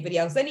like anybody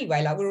else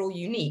anyway. Like, we're all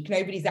unique.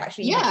 Nobody's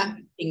actually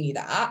teaching you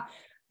that.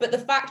 But the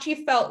fact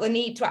you felt the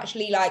need to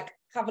actually, like,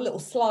 have a little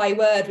sly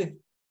word with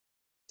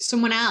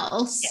someone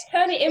else,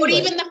 turn it inward. Or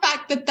even the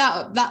fact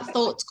that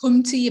thoughts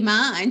come to your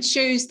mind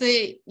shows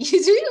that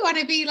you do want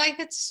to be like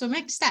it to some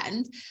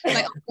extent.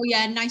 Like, oh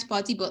yeah, nice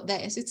body, but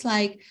this, it's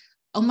like,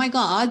 oh my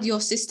God,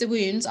 your sister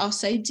wounds are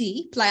so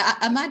deep. Like,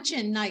 I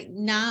imagine, like,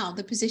 now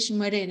the position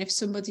we're in, if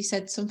somebody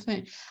said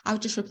something, I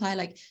would just reply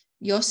like,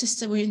 your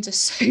sister wounds are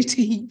so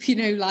deep, you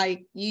know,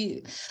 like,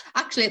 you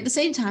actually, at the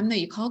same time though,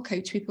 you can't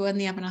coach people when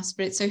they have an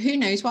aspirate, so who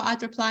knows what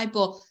I'd reply.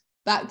 But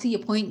back to your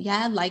point,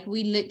 like,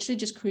 we literally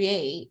just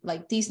create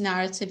like these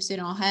narratives in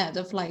our head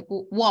of like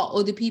what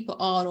other people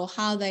are or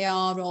how they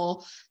are,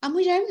 and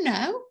we don't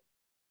know.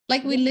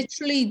 Like, we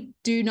literally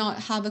do not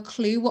have a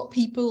clue what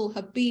people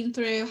have been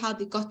through, how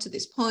they got to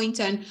this point.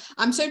 And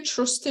I'm so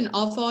trusting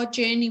of our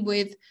journey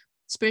with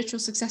Spiritual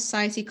Success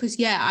Society, because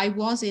I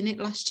was in it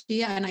last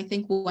year, and I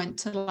think we went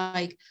to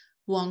like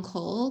one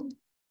call,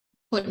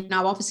 but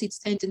now obviously it's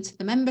turned into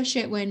the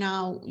membership where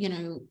now, you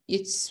know,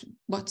 it's,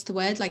 what's the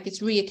word, like, it's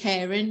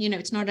reoccurring, you know,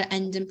 it's not an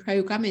ending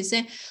program, is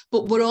it?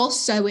 But we're all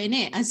so in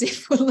it as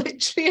if we're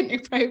literally a new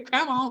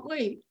program, aren't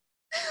we?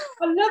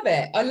 I love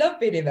it. I love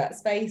being in that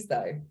space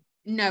though.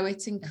 No,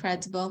 it's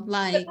incredible.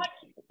 Like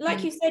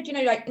you said, you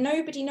know, like,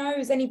 nobody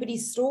knows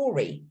anybody's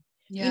story.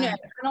 You know,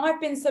 and I've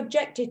been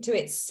subjected to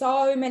it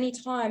so many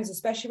times,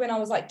 especially when I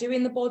was like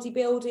doing the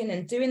bodybuilding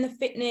and doing the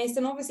fitness.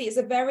 And obviously it's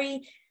a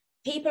very,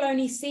 people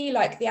only see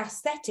like the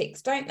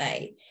aesthetics, don't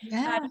they?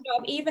 Yeah. And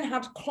I've even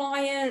had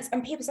clients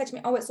and people say to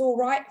me, oh, it's all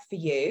right for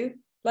you.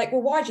 Like,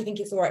 well, why do you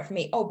think it's all right for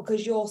me? Oh,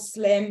 because you're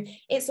slim.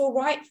 It's all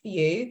right for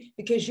you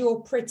because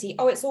you're pretty.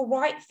 Oh, it's all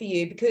right for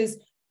you because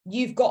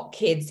you've got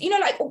kids. You know,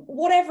 like,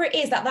 whatever it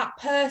is that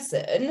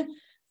person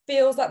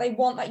feels like they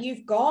want that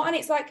you've got. And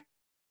it's like,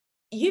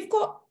 you've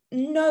got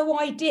no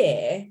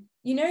idea,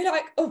 you know,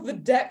 like, of the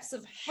depths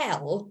of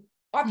hell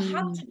I've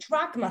had to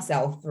drag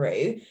myself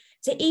through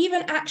to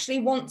even actually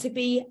want to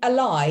be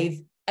alive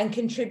and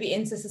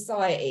contributing to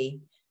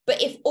society.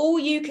 But if all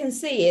you can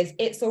see is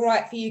it's all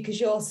right for you because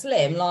you're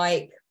slim,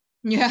 like,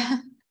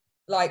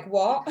 like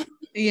what?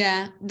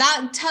 Yeah,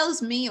 that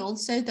tells me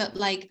also that,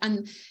 like,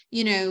 and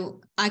you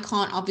know, I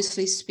can't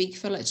obviously speak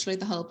for literally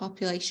the whole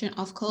population,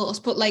 of course,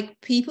 but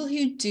like, people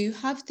who do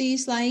have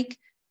these like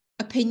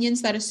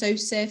opinions that are so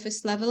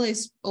surface level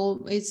is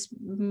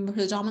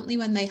predominantly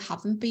when they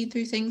haven't been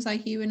through things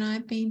like you and I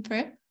have been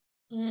through.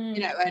 You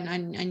know,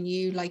 and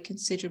you like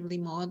considerably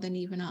more than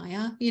even I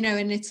are, you know,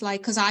 and it's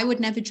like, because I would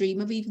never dream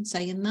of even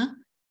saying that.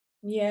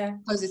 Yeah,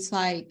 because it's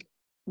like,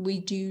 we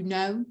do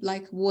know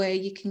like where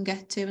you can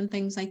get to and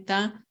things like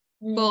that.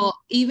 But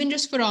even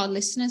just for our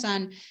listeners,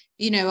 and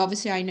you know,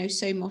 obviously I know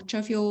so much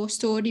of your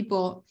story,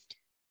 but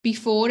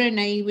before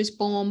Renee was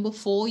born,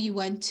 before you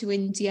went to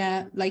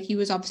India, like, you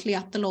was obviously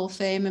at the law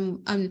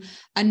firm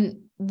and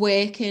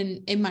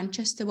working in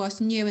Manchester,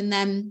 wasn't you? And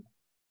then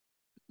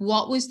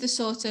what was the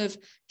sort of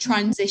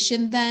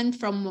transition then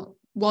from,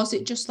 was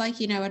it just like,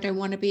 you know, I don't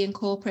want to be in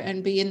corporate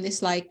and be in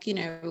this, like, you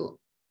know,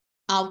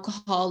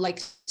 alcohol,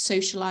 like,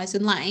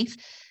 socializing life?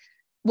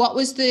 What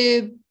was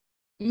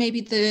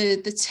maybe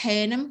the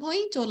turning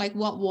point, or like,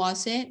 what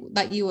was it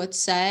that you would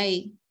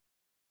say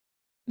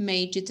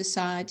made you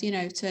decide, you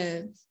know,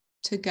 to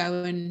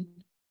go and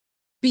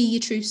be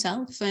your true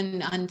self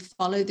and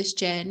follow this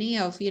journey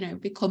of, you know,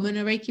 becoming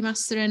a Reiki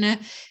master and a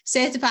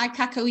certified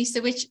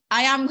Cacaoista, which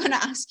I am going to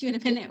ask you in a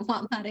minute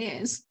what that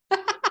is.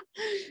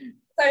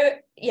 So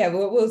yeah,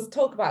 we'll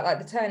talk about like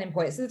the turning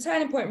point. So the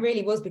turning point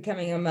really was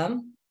becoming a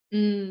mum.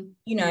 You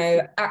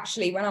know,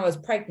 actually, when I was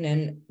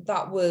pregnant,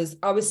 I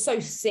was so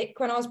sick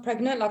when I was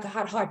pregnant. Like, I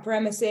had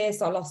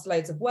hyperemesis, I lost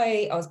loads of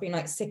weight, I was being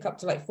like sick up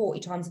to like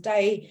 40 times a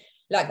day.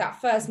 Like,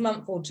 that first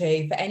month or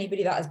two, for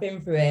anybody that has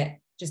been through it,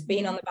 just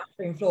being on the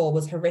bathroom floor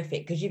was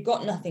horrific, because you've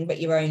got nothing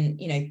but your own,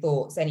 you know,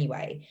 thoughts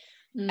anyway.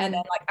 And then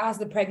like as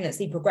the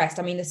pregnancy progressed,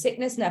 I mean, the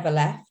sickness never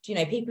left. You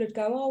know, people would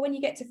go, oh, when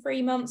you get to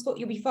 3 months,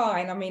 you'll be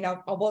fine. I mean, I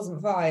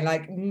wasn't fine.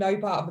 Like no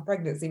part of the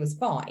pregnancy was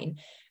fine.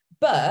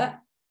 But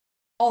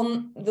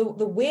on the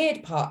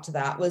weird part to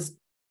that was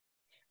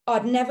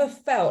I'd never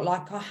felt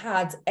like I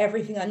had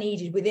everything I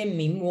needed within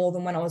me more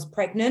than when I was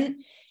pregnant.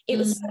 It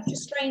was such a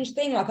strange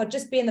thing. Like I'd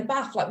just be in the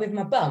bath, like with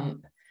my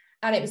bump.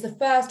 And it was the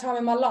first time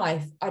in my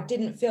life I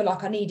didn't feel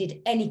like I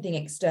needed anything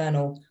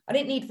external. I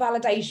didn't need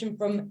validation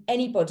from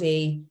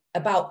anybody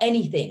about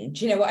anything.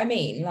 Do you know what I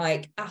mean?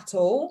 Like at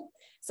all.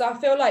 So I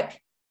feel like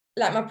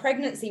my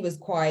pregnancy was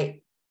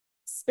quite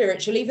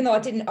spiritual, even though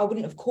I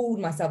wouldn't have called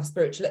myself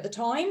spiritual at the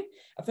time.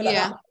 I feel like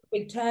that was a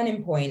big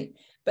turning point.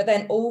 But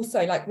then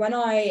also like when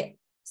I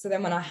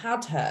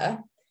had her,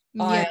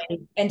 I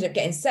ended up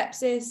getting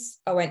sepsis.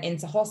 I went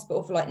into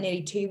hospital for like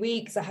nearly 2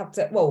 weeks.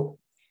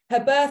 Her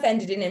birth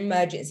ended in an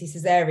emergency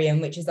cesarean,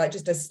 which is like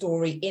just a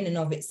story in and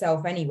of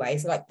itself anyway.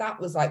 So like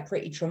that was like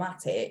pretty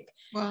traumatic.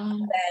 Wow.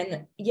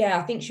 And then,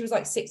 I think she was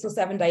like 6 or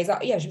 7 days.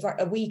 She was like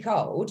a week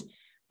old.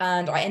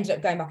 And I ended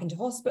up going back into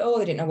hospital.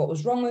 They didn't know what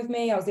was wrong with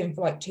me. I was in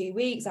for like 2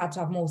 weeks. I had to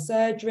have more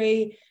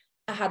surgery.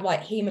 I had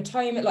like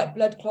hematoma, like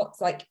blood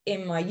clots, like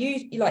in my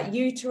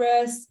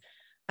uterus.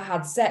 I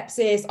had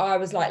sepsis. I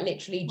was like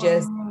literally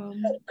just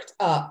hooked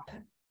up.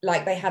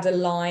 Like they had a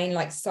line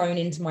like sewn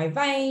into my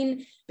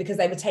vein because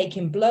they were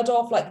taking blood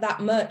off like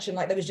that much. And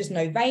like, there was just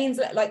no veins.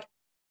 Like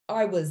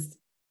I was,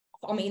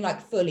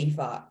 like fully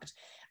fucked.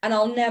 And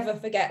I'll never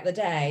forget the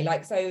day.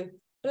 Like, so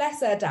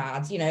bless her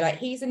dad, you know, like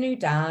he's a new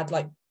dad,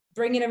 like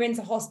bringing her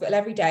into hospital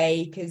every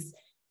day because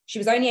she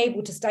was only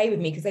able to stay with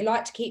me because they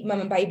like to keep mum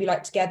and baby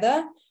like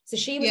together. So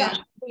she was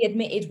actually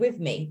admitted with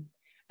me.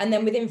 And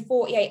then within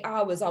 48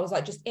 hours, I was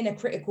like just in a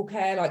critical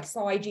care, like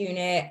side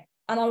unit.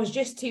 And I was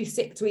just too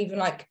sick to even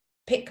like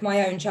pick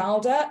my own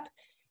child up.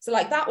 So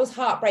like that was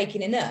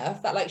heartbreaking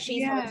enough that like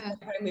she's home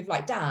with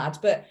like dad,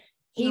 but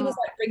he was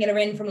like bringing her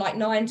in from like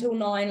 9 till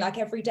 9, like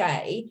every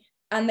day.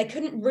 And they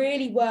couldn't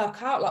really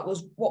work out like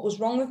what was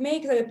wrong with me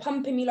because they were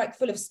pumping me like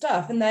full of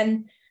stuff. And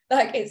then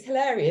like, it's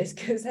hilarious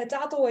because her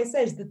dad always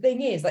says the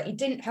thing is like, you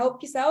didn't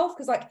help yourself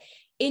because like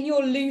in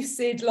your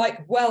lucid,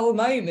 like well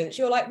moments,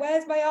 you're like,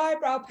 where's my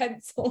eyebrow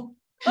pencil?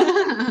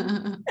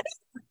 Drawing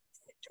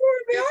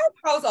my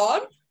eyebrows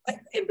on, like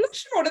putting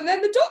blusher on. And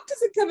then the doctors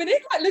are coming in,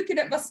 like looking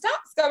at my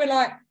stats going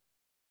like,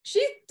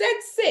 she's dead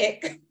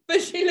sick,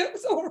 but she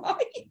looks all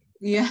right.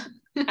 Yeah.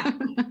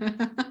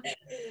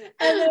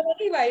 And then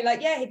anyway,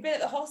 like, he'd been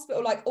at the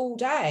hospital like all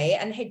day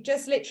and he'd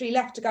just literally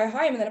left to go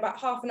home. And then about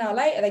half an hour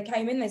later, they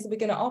came in, they said, we're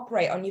going to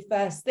operate on your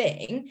first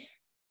thing.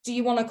 Do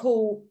you want to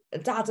call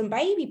dad and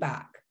baby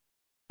back?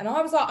 And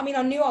I was like,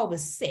 I knew I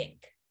was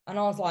sick. And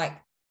I was like,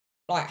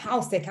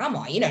 how sick am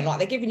I? You know, like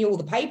they're giving you all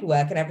the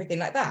paperwork and everything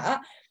like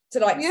that to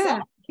like,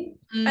 sign.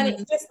 And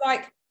it's just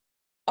like,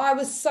 I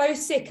was so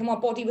sick and my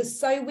body was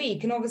so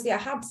weak. And obviously I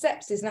had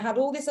sepsis and I had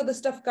all this other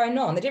stuff going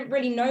on. They didn't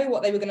really know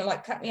what they were going to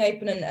like cut me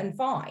open and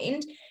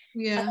find.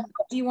 Yeah. Like,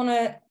 do you want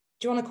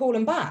to call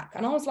them back?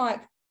 And I was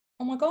like,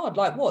 oh my God,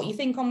 like what? You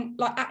think I'm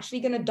like actually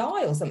going to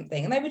die or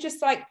something? And they were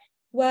just like,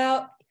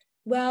 well,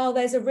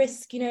 there's a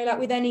risk, you know, like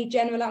with any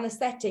general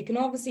anesthetic. And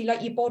obviously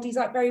like your body's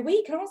like very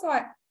weak. And I was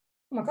like,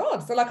 oh my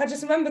God. So like, I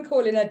just remember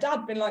calling her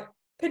dad, being like,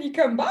 can you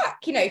come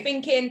back? You know,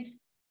 thinking,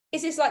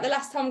 is this like the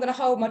last time I'm going to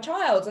hold my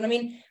child? And I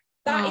mean,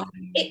 that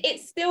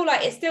it's still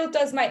like, it still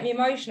does make me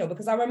emotional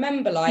because I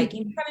remember like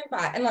him coming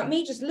back and like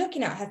me just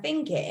looking at her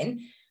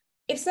thinking,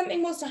 if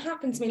something was to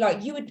happen to me,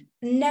 like you would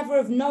never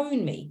have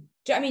known me.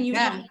 Do you know what I mean? You would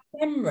have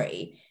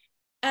memory.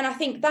 And I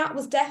think that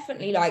was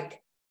definitely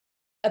like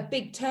a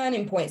big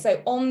turning point.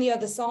 So on the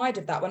other side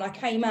of that, when I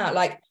came out,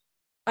 like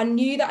I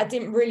knew that I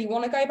didn't really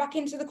want to go back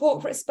into the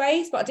corporate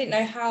space, but I didn't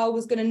know how I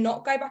was going to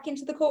not go back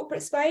into the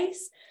corporate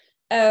space.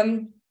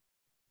 And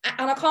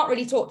I can't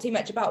really talk too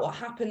much about what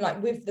happened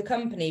like with the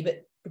company,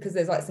 but because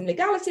there's like some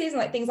legalities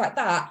and like things like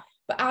that.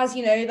 But as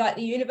you know, like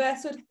the universe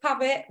would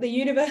have it, the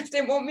universe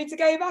didn't want me to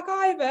go back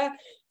either.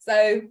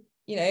 So,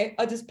 you know,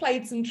 I just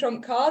played some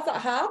trump cards that I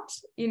had,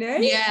 you know?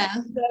 Yeah.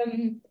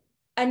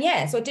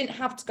 So I didn't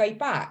have to go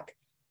back.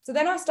 So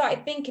then I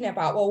started thinking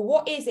about, well,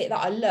 what is it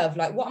that I love?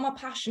 Like, what am I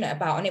passionate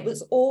about? And it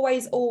was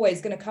always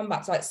going to come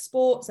back to like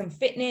sports and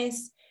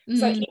fitness.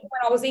 So even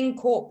when I was in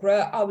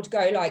corporate, I would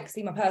go like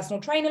see my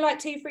personal trainer like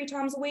 2-3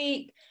 times a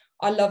week.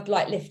 I loved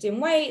like lifting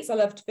weights. I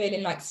loved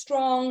feeling like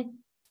strong.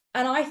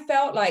 And I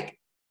felt like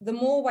the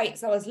more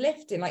weights I was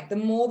lifting, like the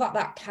more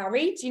that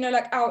carried, you know,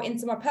 like out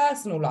into my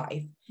personal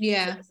life.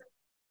 Yeah. So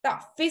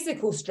that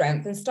physical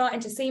strength and starting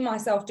to see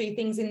myself do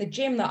things in the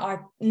gym that I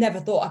never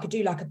thought I could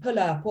do, like a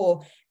pull-up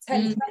or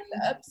 10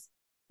 press-ups.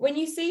 When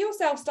you see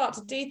yourself start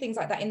to do things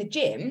like that in the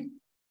gym,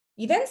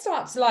 you then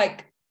start to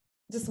like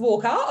just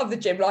walk out of the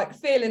gym like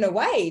feeling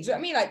away. Do you know what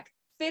I mean? Like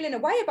feeling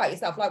away about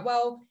yourself. Like,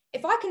 well,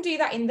 if I can do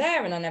that in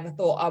there and I never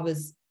thought I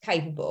was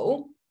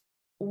capable,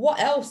 what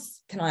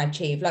else can I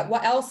achieve? Like,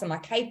 what else am I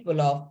capable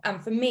of?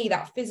 And for me,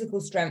 that physical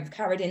strength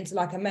carried into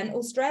like a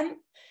mental strength.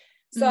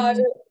 So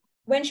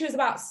when she was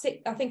about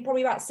 6, I think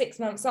probably about 6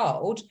 months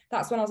old,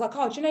 that's when I was like,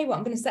 oh, do you know what?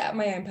 I'm going to set up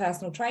my own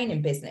personal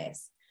training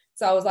business.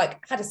 So I was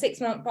like, had a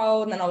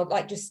 6-month-old, and then I was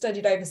like, just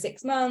studied over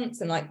 6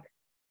 months and like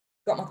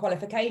got my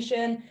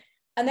qualification.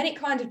 And then it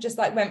kind of just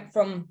like went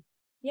from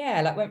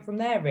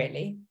there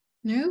really.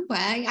 No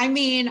way. I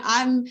mean,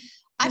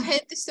 I've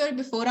heard this story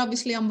before,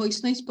 obviously on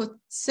voice notes, but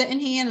sitting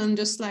here and I'm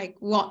just like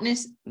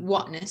witnessing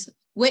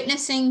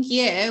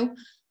you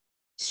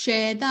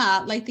share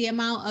that, like the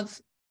amount of,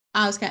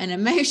 I was getting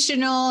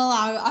emotional.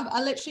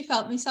 I literally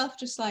felt myself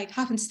just like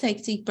having to take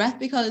a deep breath,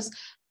 because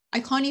I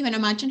can't even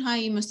imagine how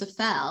you must have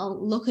felt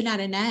looking at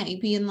an A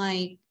being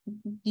like,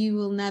 you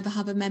will never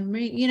have a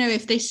memory,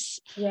 if this,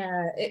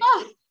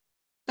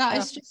 that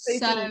is just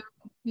so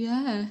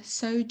deep.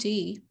 So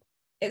deep.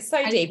 It's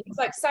so deep. It's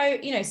like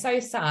so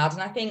sad.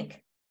 And I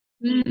think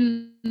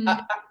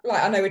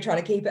I know we're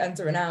trying to keep it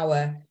under an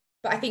hour,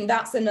 but I think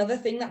that's another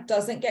thing that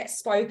doesn't get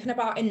spoken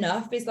about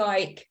enough, is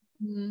like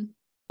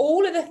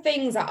all of the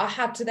things that I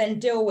had to then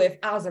deal with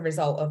as a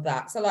result of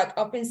that. So like,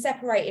 I've been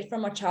separated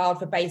from my child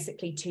for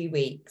basically 2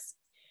 weeks.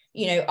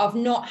 I've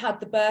not had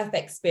the birth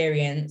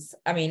experience.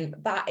 I mean,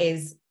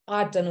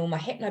 I've done all my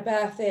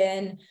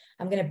hypnobirthing.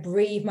 I'm going to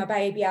breathe my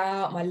baby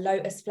out. My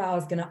lotus flower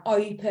is going to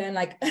open.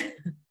 Like,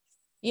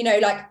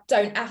 like,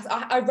 don't ask.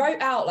 I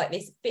wrote out like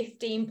this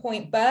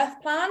 15-point birth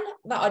plan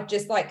that I'd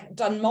just like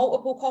done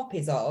multiple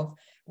copies of,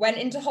 went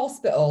into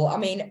hospital. I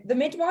mean, the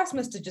midwives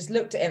must have just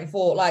looked at it and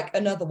thought, like,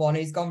 another one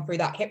who's gone through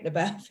that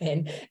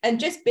hypnobirthing, and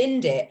just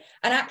binned it.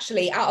 And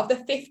actually, out of the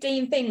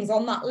 15 things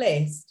on that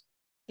list,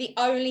 the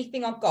only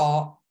thing I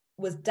got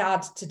was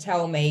dad to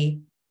tell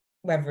me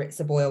whether it's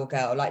a boy or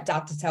girl, like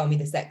dad to tell me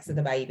the sex of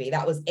the baby.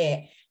 That was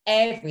it.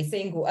 Every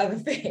single other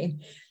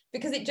thing,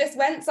 because it just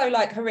went so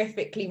like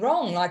horrifically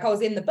wrong. Like, I was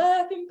in the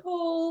birthing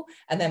pool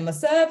and then my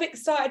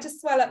cervix started to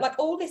swell up, like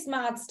all this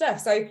mad stuff.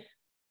 So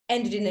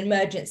ended in an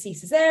emergency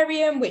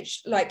cesarean,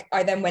 which like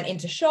I then went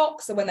into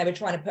shock. So when they were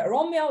trying to put her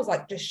on me, I was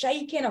like just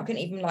shaking. I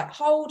couldn't even like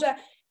hold her.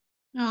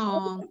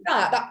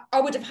 That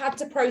I would have had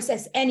to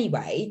process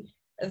anyway.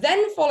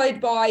 Then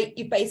followed by,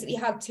 you've basically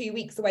had 2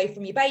 weeks away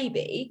from your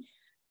baby.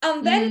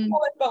 And then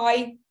followed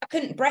by, I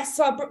couldn't breastfeed.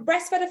 So I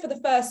breastfed her for the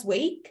first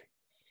week.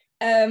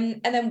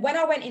 And then when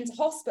I went into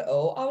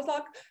hospital, I was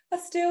like, I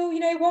still,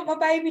 want my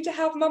baby to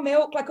have my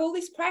milk. Like, all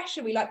this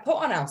pressure we like put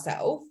on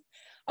ourselves.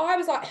 I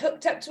was like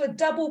hooked up to a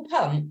double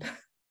pump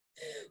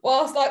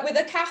whilst like with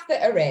a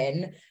catheter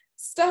in,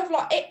 stuff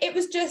like it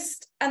was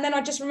just. And then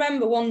I just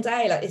remember one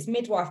day, like, this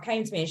midwife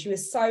came to me and she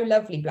was so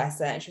lovely, bless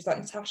her. And she was like,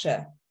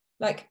 Natasha,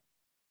 like,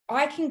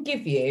 I can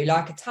give you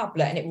like a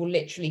tablet and it will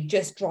literally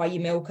just dry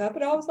your milk up.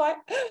 And I was like,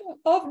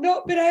 I've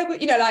not been able,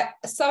 like,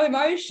 so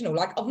emotional.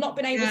 Like, I've not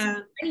been able to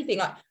do anything.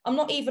 Like, I'm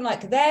not even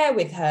like there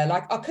with her.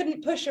 Like, I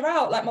couldn't push her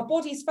out. Like, my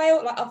body's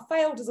failed. Like, I've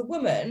failed as a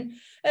woman.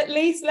 At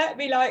least let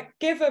me like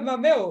give her my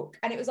milk.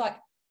 And it was like,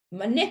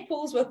 my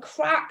nipples were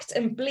cracked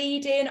and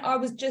bleeding. I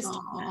was just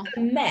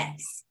a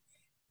mess.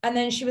 And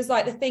then she was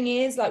like, the thing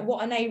is, like,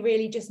 what Anae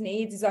really just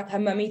needs is like her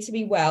mummy to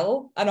be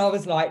well. And I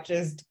was like,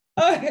 just,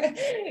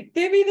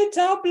 give me the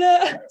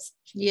tablet.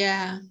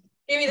 Give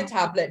me the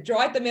tablet.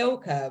 Dried the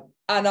milk up.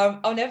 And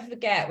I'll never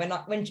forget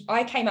when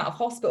I came out of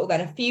hospital then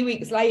a few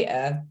weeks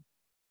later.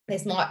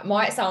 This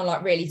might sound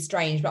like really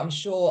strange, but I'm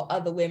sure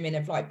other women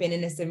have like been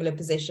in a similar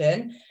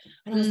position.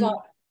 And I was like,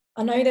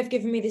 I know they've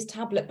given me this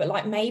tablet, but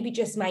like maybe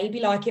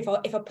like if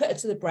I put her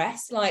to the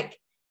breast, like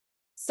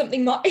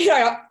something might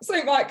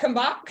come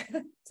back.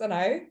 I don't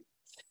know.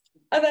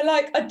 And then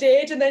like I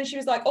did, and then she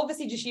was like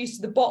obviously just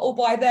used to the bottle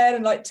by then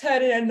and like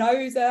turning her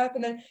nose up,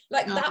 and then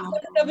like that's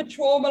another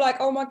trauma, like,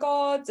 oh my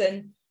God.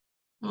 And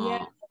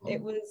it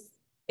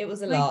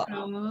was a lot.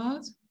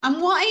 God.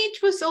 And what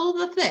age was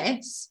all of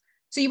this?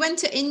 So you went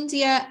to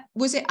India,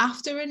 was it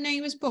after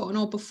Anae was born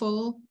or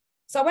before?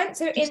 So I went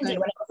to India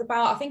when I was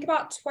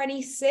about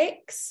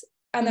 26,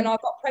 and then I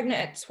got pregnant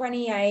at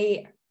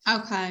 28.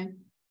 Okay.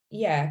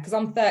 Yeah, because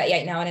I'm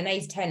 38 now and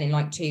Anae's 10 in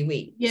like 2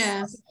 weeks. Yeah.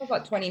 I was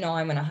like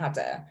 29 when I had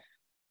her.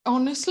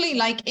 Honestly,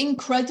 like,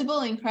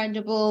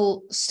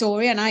 incredible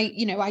story. And I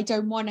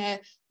don't want to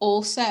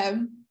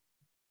also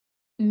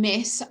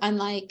miss and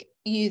like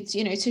you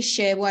to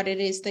share what it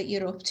is that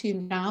you're up to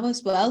now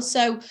as well.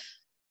 So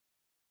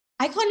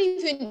I can't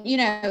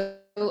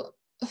even,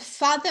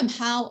 fathom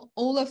how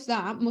all of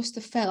that must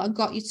have felt and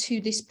got you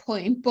to this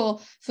point.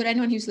 But for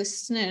anyone who's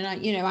listening,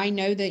 I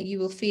know that you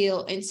will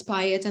feel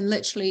inspired and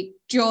literally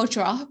jaw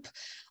drop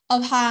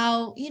of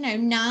how,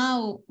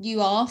 now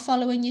you are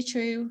following your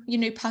true,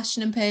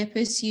 passion and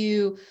purpose.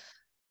 You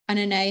and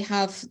Anae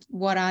have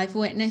what I've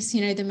witnessed,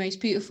 the most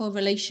beautiful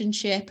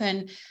relationship.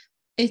 And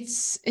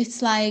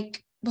it's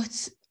like,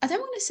 but I don't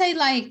want to say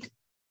like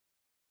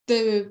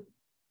the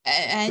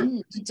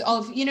end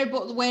of,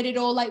 but where it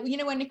all like,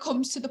 when it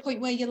comes to the point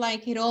where you're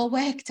like, it all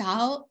worked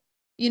out,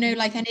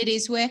 like, and it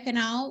is working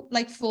out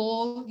like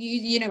for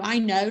you, I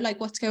know like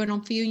what's going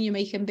on for you and you're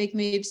making big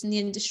moves in the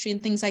industry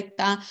and things like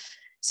that.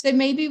 So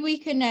maybe we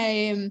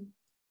can,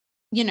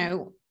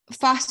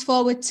 fast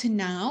forward to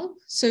now.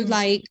 So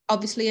like,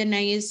 obviously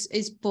Anae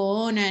is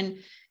born, and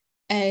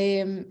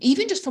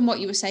even just from what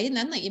you were saying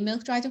then, like your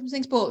milk dried up and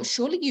things, but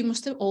surely you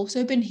must have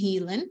also been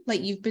healing,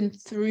 like you've been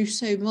through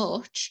so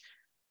much.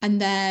 and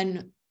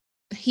then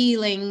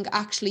healing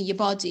actually your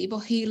body, but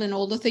healing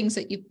all the things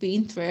that you've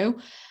been through.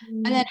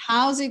 And then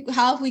how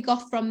have we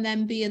got from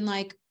them being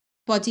like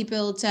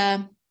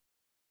bodybuilder,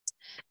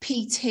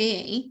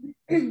 PT,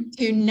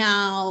 to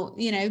now,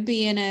 you know,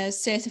 being a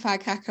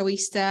certified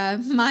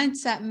cacaoista,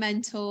 mindset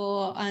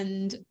mentor,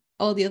 and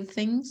all the other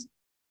things?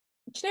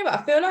 Do you know what?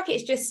 I feel like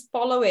it's just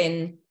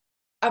following.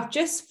 I've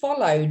just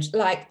followed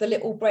like the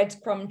little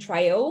breadcrumb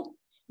trail.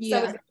 So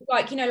it's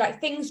like, you know,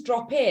 like things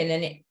drop in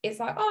and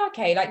it's like, oh,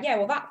 okay, like, yeah,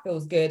 well, that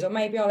feels good. Or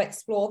maybe I'll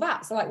explore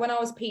that. So like when I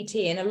was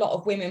PT and a lot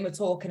of women were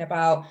talking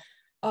about,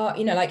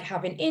 you know, like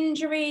having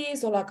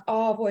injuries or like,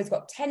 oh, I've always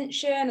got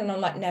tension and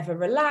I'm like never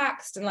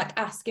relaxed, and like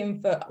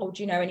asking for, oh,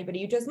 do you know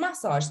anybody who does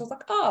massage? So I was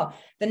like, oh,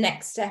 the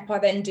next step, I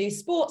then do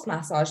sports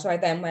massage. So I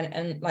then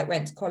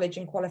went to college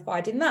and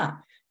qualified in that.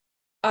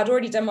 I'd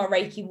already done my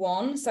Reiki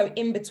 1. So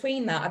in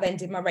between that, I then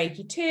did my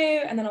Reiki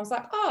 2. And then I was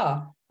like,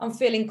 I'm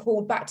feeling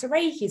called back to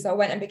Reiki. So I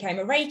went and became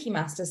a Reiki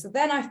master. So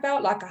then I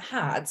felt like I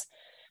had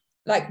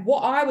like what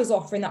I was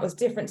offering that was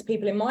different to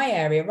people in my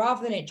area,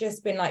 rather than it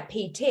just been like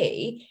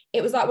PT.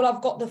 It was like, well,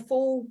 I've got the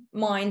full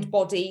mind,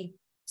 body,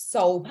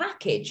 soul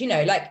package, you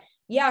know, like,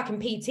 yeah, I can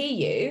PT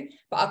you,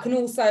 but I can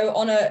also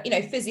on a, you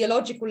know,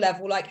 physiological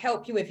level, like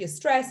help you with your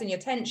stress and your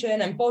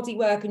tension and body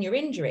work and your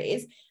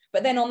injuries.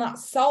 But then on that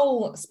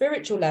soul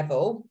spiritual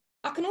level,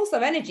 I can also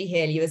energy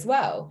heal you as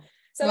well.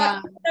 So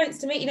like,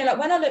 to me, you know, like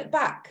when I look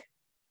back,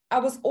 I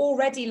was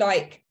already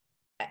like,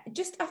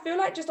 I feel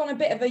like just on a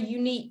bit of a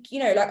unique, you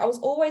know, like I was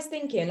always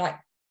thinking like,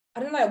 I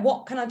don't know,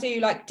 what can I do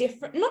like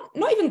different?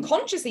 Not even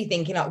consciously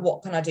thinking like,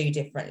 what can I do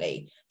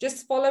differently?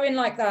 Just following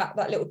like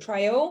that little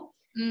trail.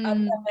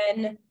 And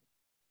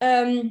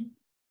then,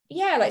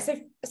 yeah, like,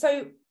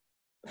 so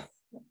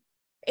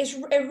it's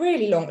a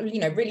really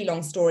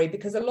long story,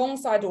 because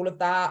alongside all of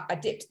that, I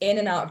dipped in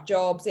and out of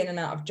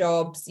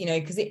jobs, you know,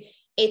 because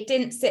it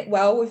didn't sit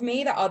well with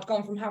me that I'd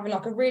gone from having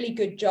like a really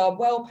good job,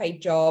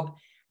 well-paid job,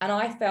 and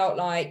I felt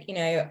like, you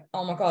know,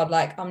 oh my God,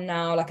 like I'm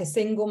now like a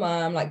single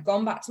mom, like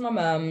gone back to my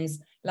mum's,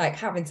 like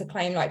having to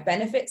claim like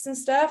benefits and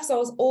stuff. So I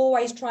was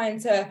always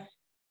trying to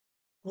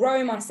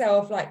grow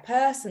myself like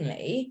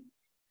personally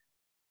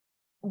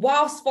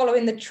whilst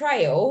following the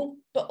trail,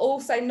 but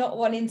also not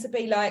wanting to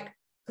be like,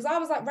 because I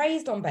was like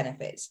raised on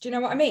benefits. Do you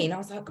know what I mean? I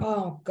was like,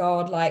 oh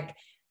God, like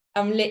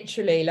I'm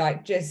literally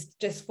like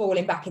just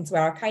falling back into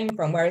where I came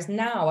from. Whereas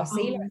now I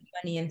see like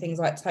money and things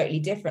like totally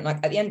different. Like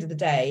at the end of the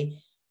day,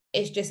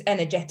 it's just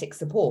energetic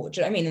support. Do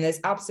you know what I mean? And there's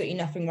absolutely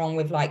nothing wrong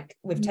with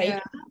taking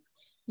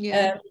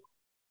that.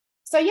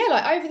 So yeah,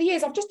 like over the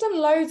years, I've just done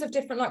loads of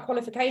different like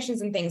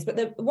qualifications and things.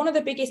 But one of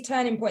the biggest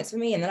turning points for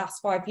me in the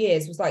last 5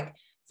 years was like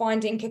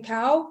finding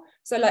cacao.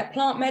 So like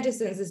plant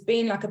medicines has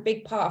been like a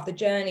big part of the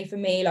journey for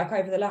me. Like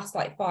over the last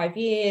like 5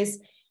 years,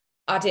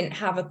 I didn't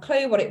have a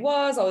clue what it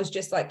was. I was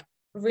just like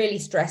really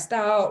stressed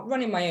out,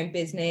 running my own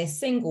business,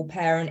 single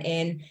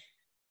parenting,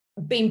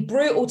 being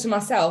brutal to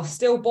myself,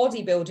 still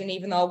bodybuilding,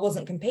 even though I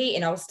wasn't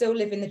competing. I was still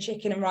living the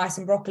chicken and rice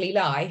and broccoli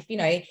life, you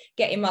know,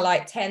 getting my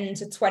like 10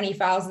 to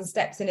 20,000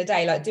 steps in a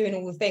day, like doing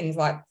all the things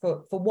like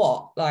for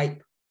what?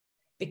 Like,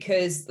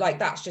 because like,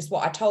 that's just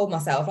what I told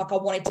myself. Like I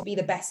wanted to be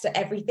the best at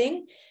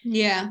everything.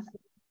 Yeah.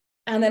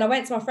 And then I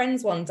went to my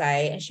friend's one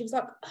day and she was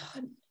like, oh,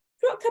 you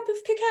want a cup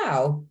of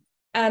cacao?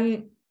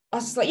 And I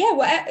was just like, yeah,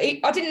 well,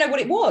 I didn't know what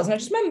it was. And I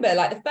just remember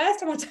like the first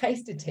time I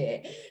tasted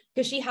it,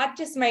 because she had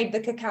just made the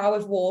cacao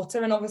with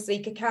water. And obviously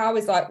cacao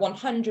is like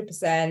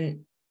 100%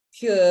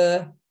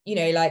 pure, you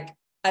know, like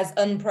as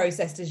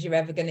unprocessed as you're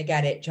ever going to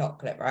get it,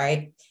 chocolate,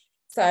 right?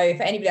 So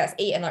for anybody that's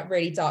eaten like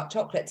really dark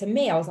chocolate, to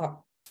me, I was like,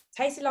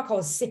 tasted like I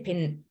was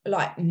sipping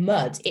like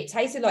mud. It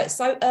tasted like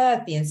so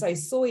earthy and so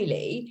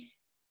soily,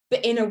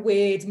 but in a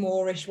weird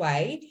Moorish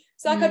way.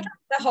 So like I drank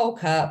the whole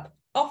cup,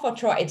 off I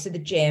trotted to the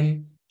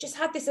gym, just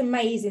had this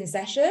amazing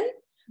session.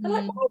 And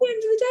like by the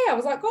end of the day, I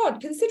was like, God,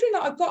 considering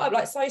that I got up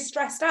like so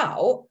stressed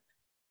out,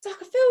 it's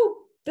like I feel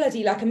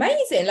bloody like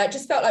amazing. Like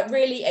just felt like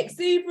really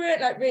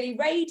exuberant, like really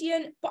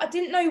radiant, but I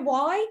didn't know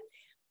why.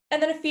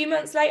 And then a few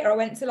months later, I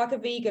went to like a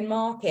vegan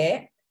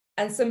market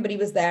and somebody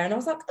was there and I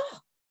was like, oh,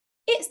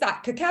 it's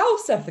that cacao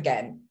stuff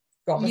again.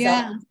 Got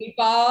myself 2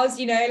 bars,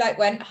 you know, like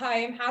went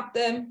home, had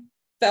them,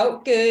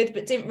 felt good,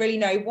 but didn't really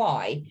know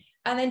why.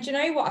 And then, do you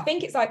know what? I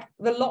think it's like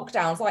the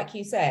lockdowns, like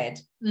you said,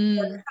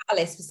 were a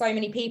catalyst for so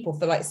many people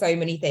for like so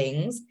many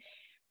things.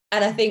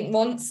 And I think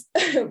once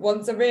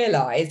I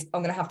realized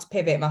I'm going to have to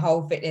pivot my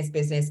whole fitness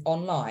business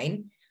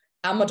online,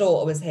 and my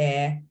daughter was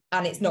here,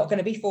 and it's not going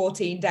to be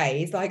 14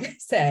 days, like I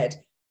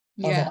said,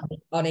 I was like,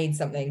 I need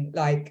something,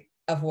 like,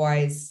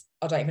 otherwise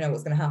I don't even know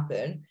what's going to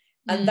happen.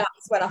 And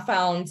that's when I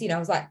found, you know, I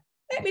was like,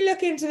 let me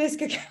look into this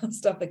cacao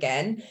stuff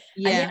again.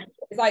 And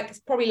it's like,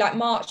 it's probably like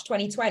March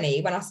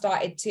 2020 when I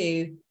started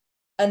to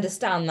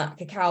understand that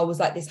cacao was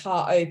like this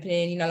heart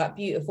opening, you know, like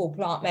beautiful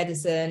plant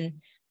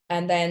medicine.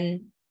 And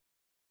then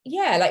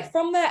like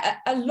from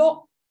there a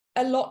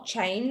lot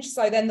changed.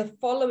 So then the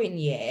following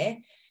year,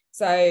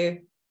 so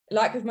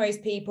like with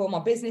most people, my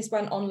business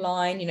went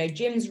online, you know,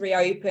 gyms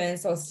reopened,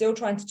 so I was still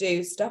trying to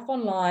do stuff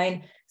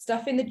online,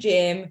 stuff in the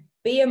gym,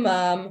 be a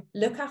mum,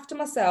 look after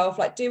myself,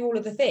 like do all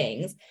of the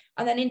things.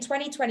 And then in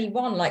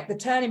 2021, like the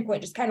turning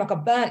point just came, like I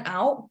burnt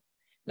out.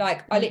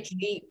 Like I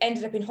literally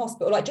ended up in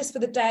hospital, like just for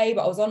the day,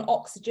 but I was on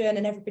oxygen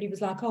and everybody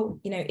was like, oh,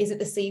 you know, is it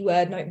the C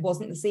word? No, it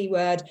wasn't the C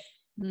word.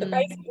 But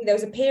basically there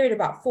was a period of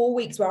about 4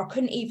 weeks where I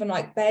couldn't even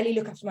like barely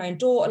look after my own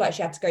daughter. Like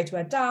she had to go to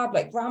her dad,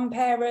 like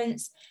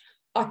grandparents.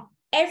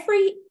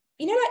 Every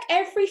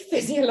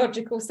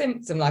physiological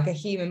symptom like a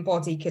human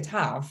body could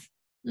have,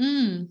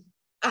 I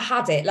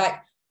had it. Like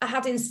I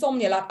had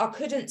insomnia, like I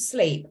couldn't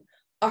sleep,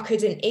 I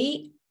couldn't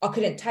eat, I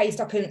couldn't taste,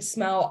 I couldn't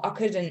smell, I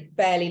couldn't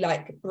barely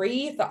like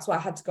breathe. That's why I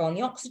had to go on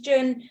the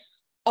oxygen.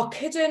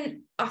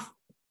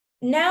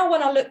 Now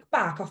when I look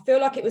back, I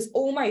feel like it was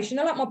almost, you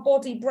know, like my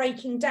body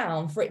breaking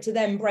down for it to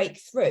then break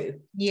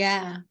through.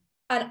 Yeah.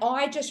 And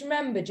I just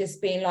remember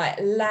just being like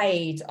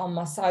laid on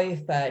my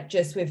sofa,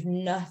 just with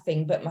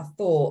nothing but my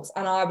thoughts.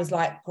 And I was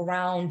like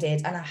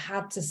grounded and I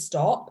had to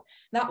stop.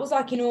 That was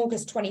like in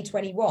August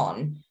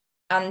 2021.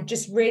 And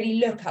just really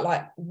look at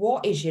like,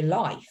 what is your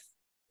life?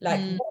 Like,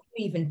 what are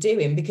you even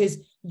doing? Because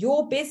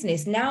your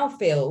business now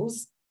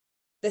feels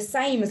the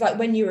same as like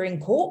when you were in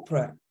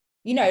corporate,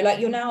 you know, like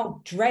you're now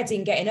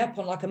dreading getting up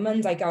on like a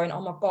Monday going, oh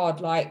my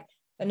God, like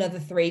another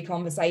 3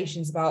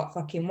 conversations about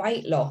fucking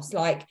weight loss,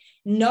 like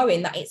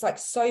knowing that it's like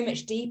so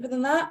much deeper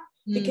than that.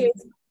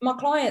 Because my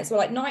clients were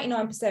like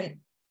 99%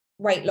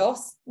 weight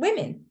loss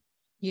women.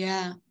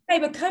 Yeah. They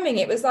were coming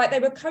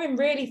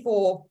really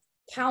for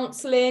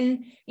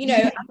counseling, you know,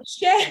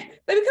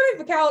 they were coming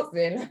for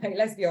counseling, like,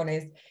 let's be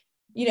honest,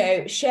 you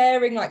know,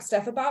 sharing like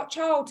stuff about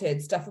childhood,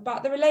 stuff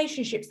about the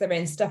relationships they're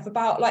in, stuff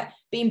about like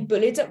being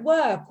bullied at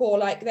work, or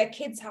like their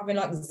kids having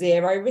like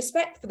zero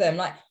respect for them,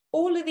 like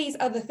all of these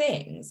other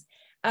things.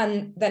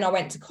 And then I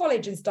went to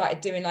college and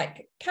started doing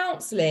like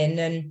counseling,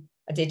 and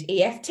I did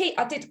EFT.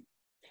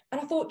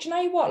 And I thought, you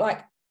know what,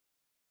 like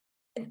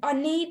I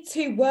need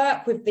to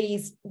work with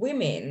these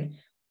women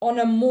on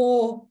a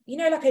more, you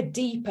know, like a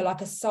deeper,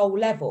 like a soul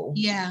level.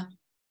 Yeah.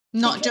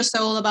 Not just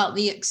all about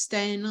the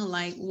external,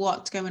 like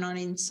what's going on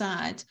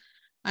inside.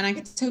 And I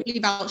totally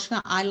vouch for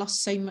that. I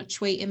lost so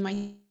much weight in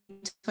my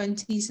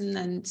 20s and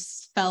then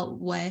felt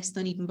worse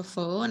than even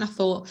before. And I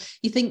thought,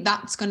 you think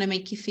that's going to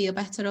make you feel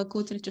better or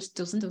good, and it just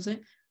doesn't, does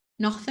it?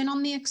 Nothing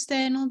on the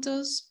external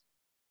does.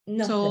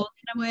 Nothing. It's all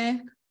going to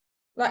work.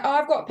 Like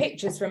I've got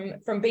pictures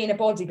from being a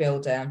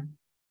bodybuilder.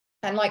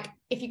 And like,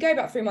 if you go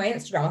back through my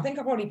Instagram, I think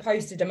I probably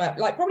posted them up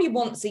like probably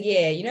once a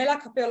year, you know,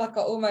 like I feel like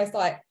I almost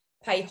like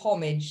pay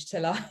homage to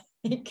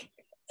like,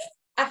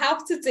 I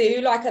have to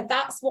do like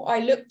that's what I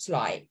looked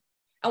like.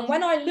 And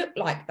when I look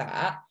like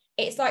that,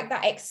 it's like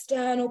that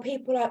external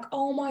people like,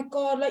 oh my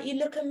God, like you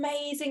look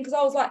amazing. Because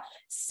I was like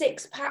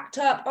 6-packed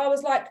up. I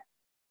was like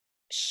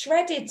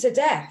shredded to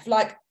death,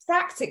 like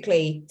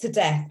practically to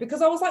death,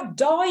 because I was like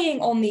dying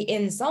on the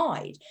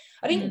inside.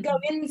 I didn't go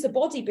into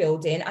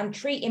bodybuilding and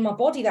treating my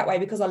body that way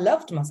because I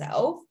loved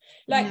myself.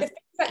 Like the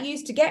things that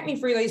used to get me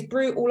through those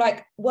brutal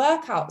like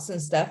workouts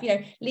and stuff, you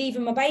know,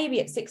 leaving my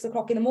baby at 6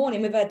 o'clock in the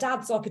morning with her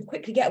dad so I could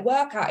quickly get a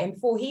workout in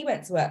before he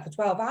went to work for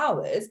 12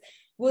 hours,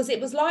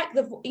 it was like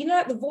the, you know,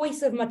 like the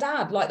voice of my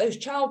dad, like those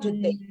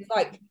childhood things,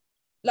 like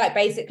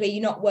basically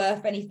you're not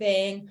worth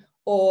anything.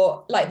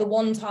 Or like the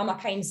one time I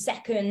came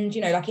second,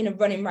 you know, like in a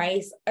running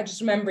race, I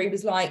just remember he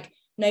was like,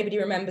 nobody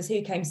remembers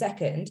who came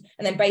second,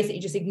 and then basically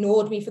just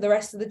ignored me for the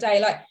rest of the day.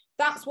 Like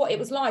that's what it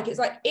was like. It's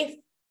like if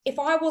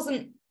I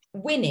wasn't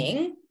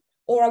winning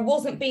or I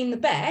wasn't being the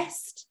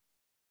best,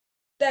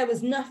 there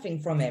was nothing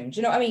from him. Do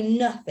you know what I mean?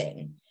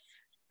 Nothing.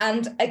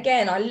 And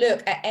again, I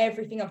look at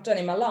everything I've done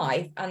in my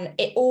life and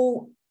it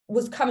all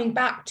was coming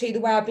back to the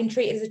way I've been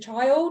treated as a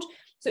child.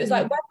 So it's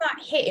like when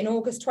that hit in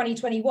August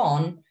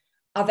 2021,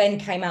 I then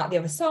came out the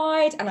other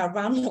side and I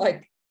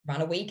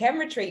ran a weekend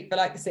retreat for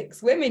like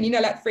 6 women, you know,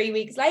 like 3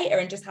 weeks later,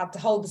 and just had to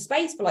hold the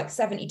space for like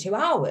 72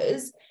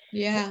 hours.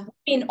 Yeah.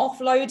 Been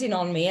offloading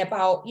on me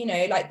about, you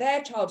know, like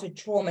their childhood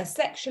trauma,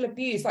 sexual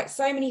abuse, like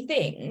so many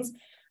things.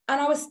 And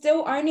I was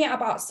still only at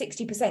about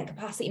 60%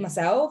 capacity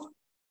myself.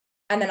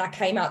 And then I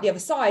came out the other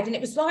side and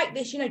it was like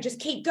this, you know, just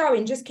keep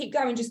going, just keep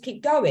going, just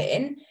keep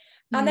going.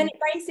 And then it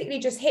basically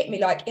just hit me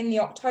like in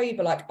the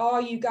October, like,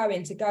 are you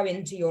going to go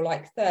into your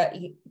like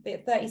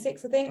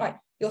 36, I think, like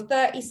your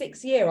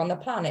 36th year on the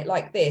planet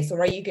like this, or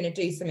are you going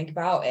to do something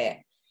about it?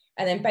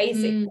 And then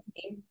basically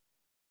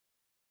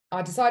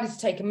I decided to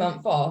take a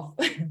month off,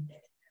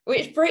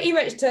 which pretty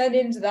much turned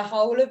into the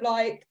whole of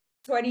like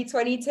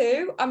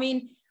 2022. I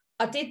mean,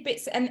 I did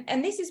bits,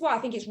 and this is why I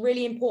think it's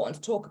really important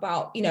to talk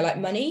about, you know, like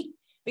money,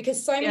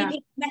 because so many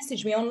people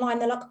message me online.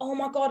 They're like, oh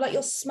my God, like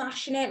you're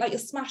smashing it, like you're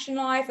smashing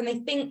life. And they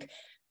think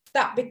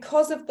that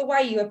because of the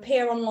way you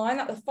appear online,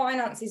 that the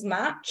finances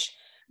match.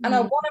 And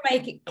I want to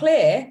make it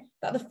clear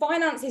that the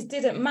finances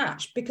didn't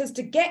match, because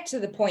to get to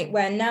the point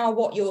where now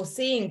what you're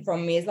seeing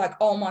from me is like,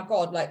 oh my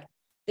God, like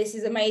this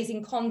is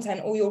amazing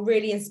content, or you're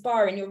really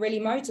inspiring, you're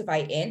really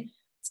motivating.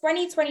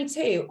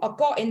 2022, I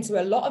got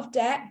into a lot of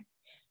debt,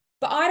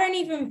 but I don't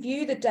even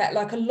view the debt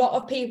like a lot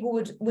of people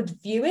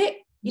would view it.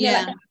 You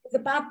know, like, it's a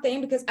bad thing,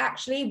 because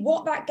actually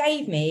what that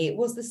gave me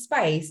was the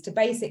space to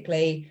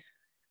basically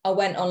I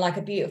went on like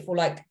a beautiful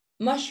like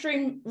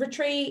mushroom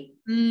retreat,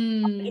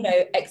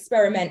 Mm.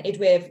 experimented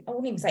with, I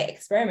wouldn't even say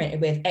experimented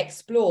with,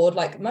 explored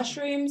like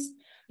mushrooms.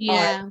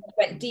 Yeah. I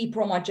went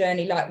deeper on my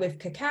journey, like with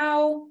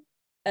cacao,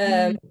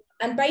 Mm.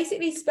 and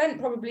basically spent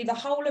probably the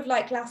whole of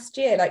like last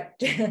year, like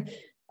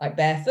like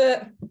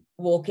barefoot,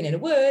 walking in the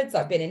woods,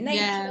 like being in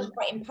nature, Yeah.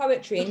 writing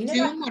poetry, and like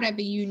Doing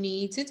whatever you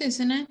needed,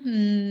 isn't it?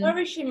 Mm.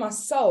 nourishing my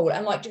soul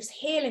and like just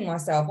healing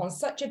myself on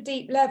such a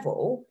deep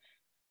level.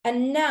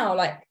 And now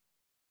like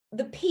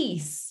the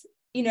peace,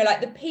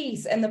 like the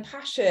peace and the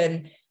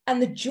passion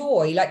and the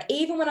joy, like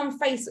even when I'm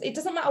faced, it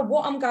doesn't matter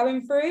what I'm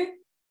going through,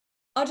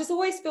 I just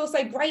always feel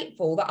so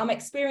grateful that I'm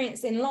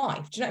experiencing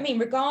life. Do you know what I mean?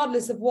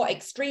 Regardless of what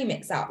extreme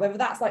it's at, whether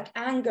that's like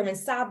anger and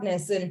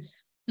sadness and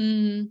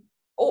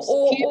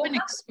or human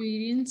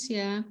experience,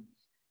 yeah.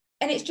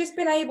 And it's just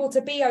been able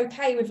to be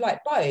okay with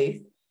like both,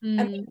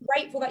 and be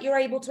grateful that you're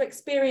able to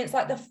experience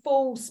like the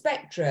full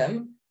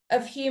spectrum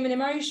of human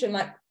emotion,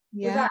 like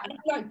without any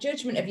like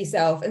judgment of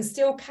yourself, and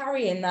still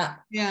carrying that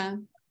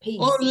peace.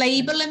 Or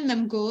labeling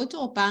them good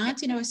or bad.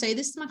 I say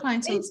this to my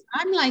clients all the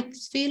time. I'm like,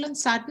 feeling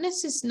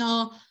sadness is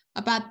not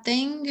a bad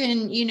thing.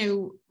 And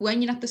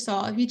when you're at the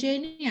start of your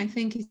journey, I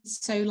think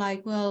it's so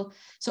like, well,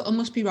 something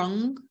must be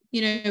wrong,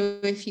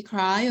 if you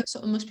cry, or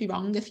something must be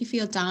wrong if you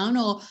feel down,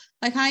 or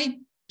like I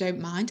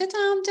don't mind a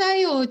down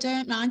day, or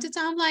don't mind a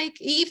down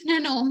like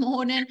evening or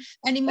morning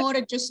anymore.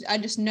 I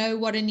just know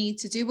what I need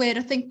to do, where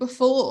I think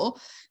before,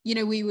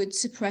 we would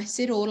suppress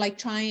it or like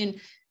try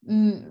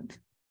and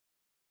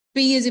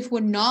be as if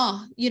we're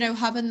not,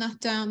 having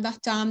that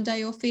down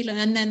day or feeling,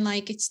 and then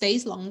like it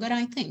stays longer,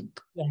 I think.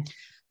 Yeah.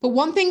 But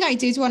one thing I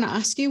did want to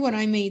ask you, what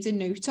I made a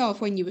note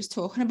of when you was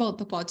talking about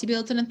the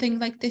bodybuilding and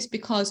things like this,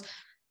 because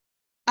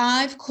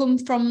I've come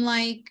from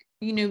like,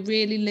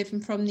 really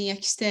living from the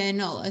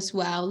external as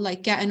well,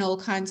 like getting all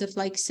kinds of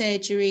like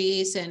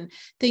surgeries and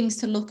things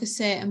to look a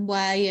certain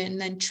way, and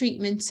then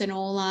treatments and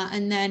all that.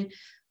 And then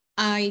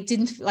I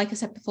didn't, like I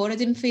said before, I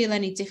didn't feel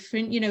any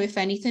different. If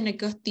anything, I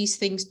got these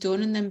things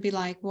done and then be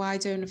like, why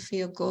don't I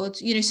feel good?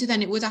 So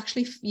then it would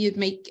actually,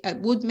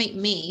 would make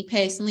me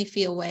personally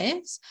feel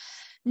worse.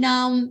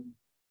 Now,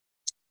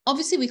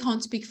 obviously we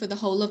can't speak for the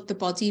whole of the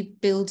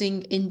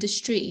bodybuilding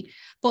industry,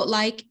 but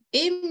like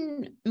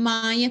in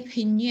my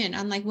opinion,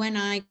 and like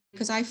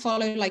because I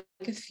follow like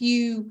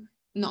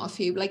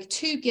like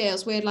two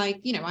girls where like,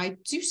 I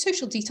do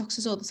social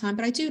detoxes all the time,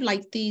 but I do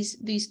like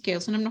these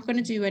girls, and I'm not going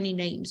to do any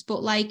names,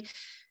 but like,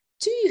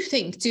 do you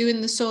think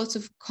doing the sort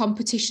of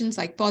competitions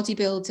like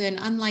bodybuilding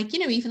and like,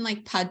 even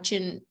like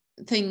pageant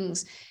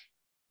things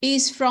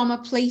is from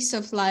a place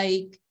of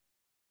like,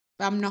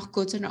 I'm not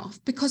good enough?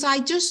 Because I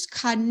just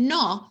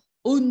cannot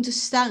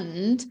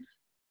understand,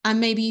 and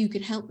maybe you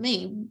can help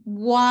me,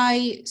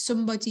 why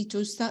somebody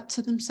does that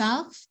to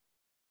themselves.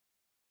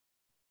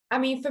 I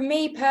mean, for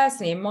me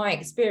personally, in my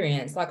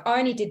experience, like I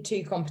only did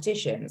 2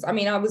 competitions. I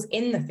mean, I was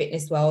in the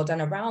fitness world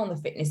and around the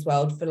fitness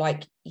world for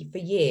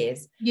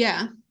years.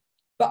 Yeah.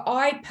 But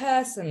I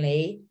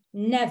personally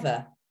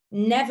never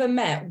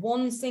met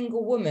one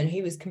single woman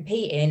who was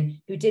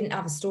competing who didn't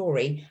have a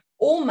story,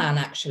 or man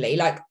actually.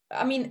 Like,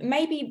 I mean,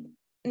 maybe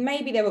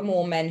there were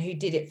more men who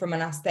did it from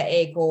an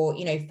aesthetic or,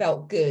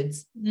 felt good,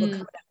 were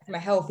coming out from a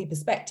healthy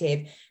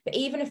perspective. But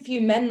even a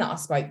few men that I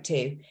spoke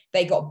to,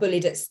 they got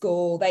bullied at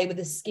school. They were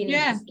the skinny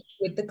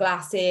with the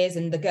glasses,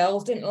 and the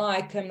girls didn't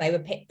like them. They were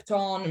picked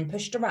on and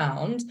pushed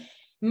around.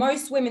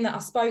 Most women that I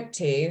spoke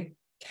to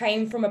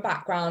came from a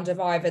background of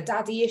either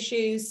daddy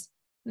issues,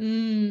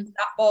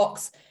 that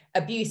box,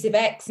 abusive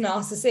ex,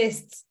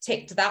 narcissists,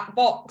 ticked that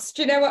box.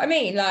 Do you know what I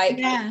mean? Like,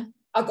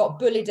 I got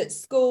bullied at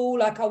school.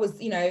 Like I was,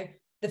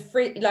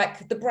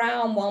 like the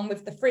brown one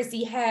with the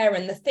frizzy hair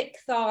and the thick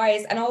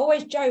thighs. And I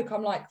always joke,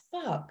 I'm like,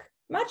 fuck,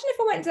 imagine if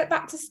I went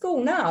back to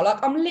school now.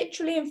 Like I'm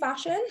literally in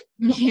fashion.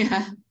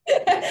 Yeah.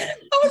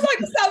 I was like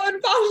so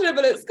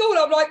unfashionable at school.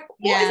 I'm like,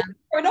 what is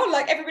going on?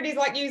 Like everybody's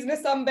like using a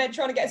sunbed,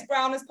 trying to get as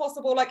brown as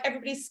possible. Like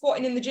everybody's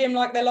squatting in the gym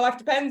like their life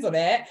depends on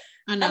it.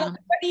 I know. And like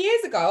 20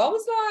 years ago, I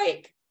was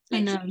like, I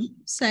know,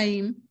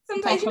 same.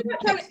 Sometimes you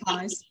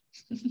know,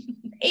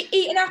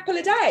 eat an apple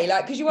a day,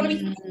 like because you want to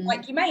be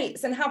like your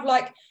mates and have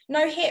like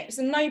no hips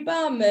and no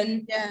bum,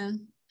 and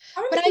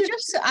but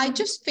I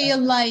just feel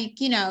like,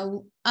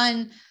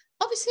 and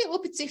obviously it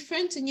will be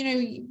different,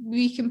 and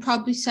we can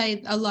probably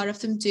say a lot of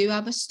them do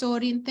have a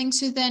story and things.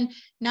 So then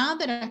now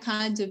that I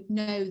kind of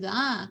know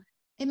that,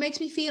 it makes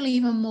me feel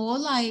even more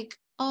like,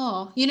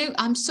 oh,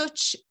 I'm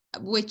such,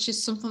 which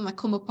is something that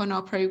come up on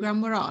our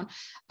program we're on.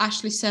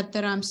 Ashley said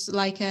that I'm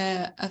like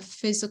a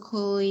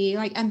physically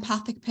like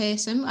empathic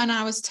person, and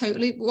I was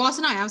totally,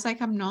 wasn't I? I was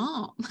like, I'm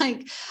not.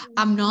 Like,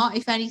 I'm not.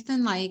 If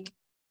anything, like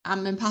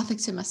I'm empathic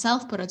to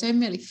myself, but I don't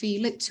really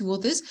feel it to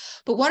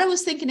others. But what I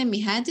was thinking in my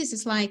head is,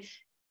 it's like,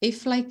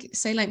 if like,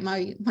 say like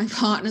my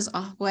partner's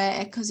off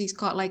work because he's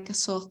got like a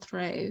sore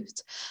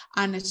throat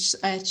and it's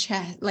a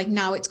chest, like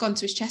now it's gone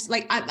to his chest,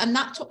 like and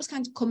that's what was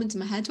kind of coming to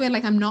my head, where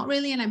like I'm not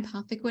really an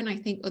empathic when I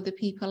think other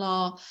people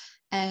are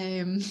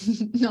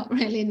not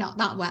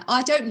that well.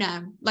 I don't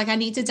know. Like, I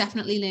need to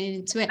definitely lean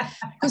into it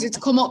because it's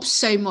come up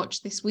so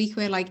much this week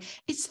where like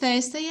it's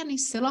Thursday and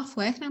he's still off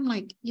work and I'm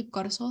like, you've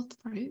got to sort the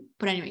throat.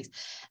 But anyways,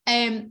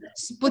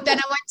 but then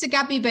I went to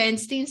Gabby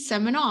Bernstein's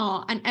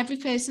seminar and every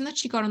person that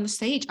she got on the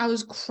stage, I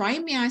was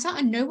crying my eyes out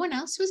and no one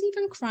else was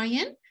even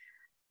crying.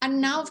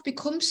 And now I've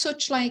become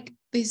such like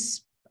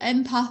this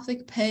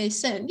empathic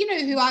person, you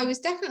know, who I was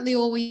definitely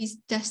always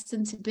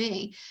destined to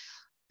be.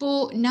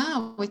 But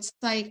now it's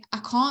like, I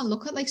can't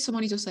look at like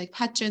someone who does like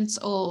pageants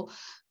or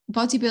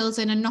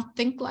bodybuilding and not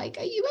think like,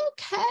 are you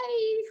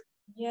okay?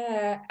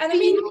 Yeah. And Are I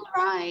mean, you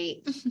all right?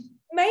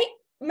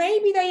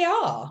 maybe they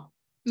are.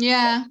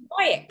 Yeah.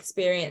 My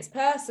experience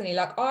personally,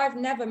 like I've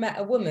never met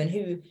a woman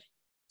who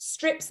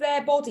strips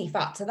their body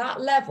fat to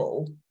that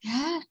level.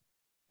 Yeah.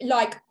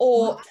 Like,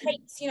 or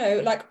takes, you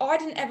know, like I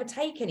didn't ever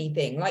take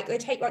anything. Like they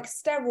take like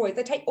steroids,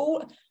 they take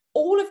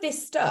all of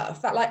this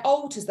stuff that like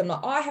alters them.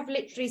 Like I have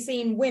literally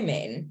seen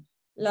women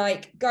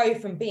like go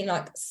from being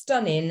like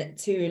stunning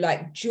to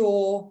like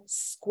jaw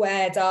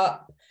squared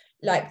up,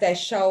 like their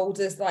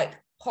shoulders like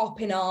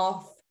popping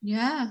off.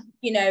 Yeah.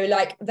 You know,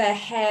 like their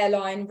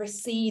hairline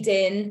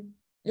receding.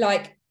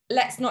 Like,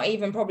 let's not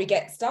even probably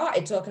get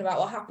started talking about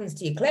what happens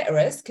to your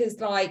clitoris, because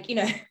like, you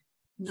know,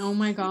 Oh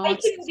my God.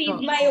 making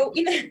these male,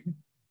 you know.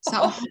 So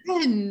that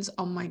happens.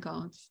 Oh my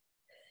God.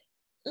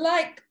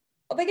 Like,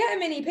 they get a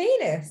mini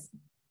penis.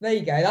 There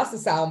you go. That's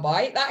a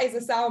soundbite. That is a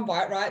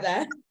soundbite right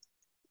there.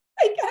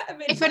 They get a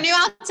mini. If I knew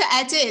how to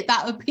edit,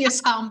 that would be a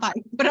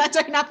soundbite, but I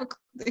don't have a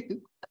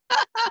clue.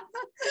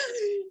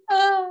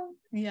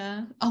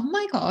 Yeah. Oh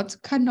my God.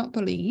 Cannot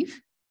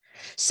believe.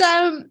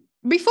 So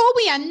before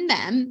we end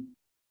them,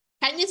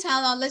 can you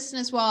tell our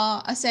listeners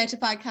what a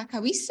certified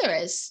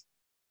cacaoista is?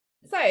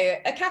 So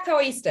a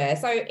cacaoista,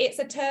 so it's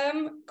a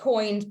term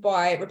coined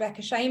by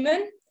Rebecca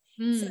Shaman.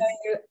 So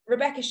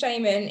Rebecca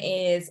Shaman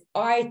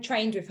I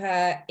trained with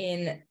her so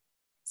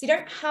you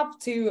don't have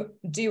to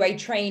do a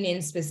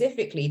training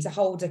specifically to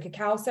hold a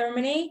cacao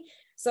ceremony.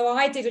 So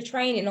I did a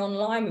training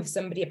online with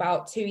somebody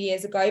about 2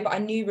 years ago, but I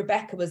knew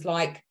Rebecca was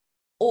like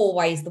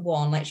always the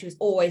one, like she was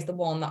always the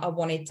one that I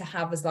wanted to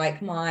have as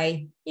like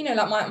my, you know,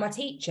 like my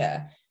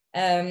teacher.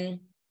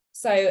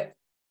 So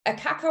a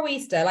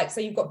cacaoista, like,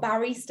 so you've got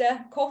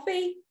barista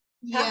coffee,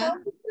 Yeah,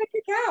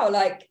 cacao,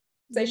 like,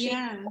 so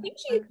yeah. I think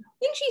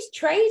she's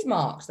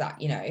trademarked that,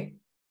 you know.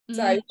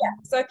 So yeah,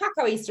 so a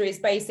cacaoista is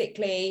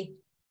basically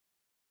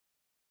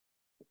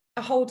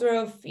a holder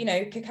of, you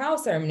know, cacao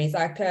ceremonies,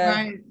 like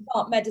a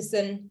plant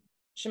medicine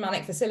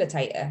shamanic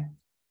facilitator.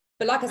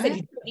 But like I said,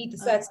 you don't need the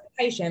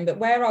certification, but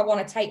where I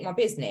want to take my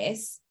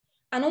business,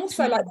 and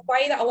also like the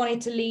way that I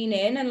wanted to lean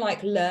in and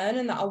like learn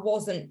and that I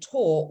wasn't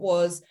taught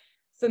was,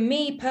 for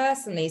me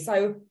personally,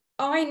 so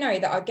I know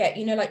that I get,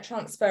 you know, like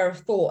transfer of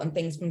thought and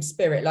things from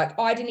spirit. Like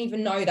I didn't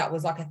even know that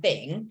was like a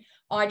thing.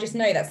 I just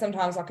know that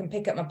sometimes I can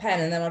pick up my pen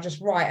and then I'll just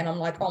write and I'm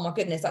like, oh my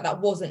goodness, like that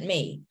wasn't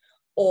me.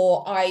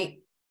 Or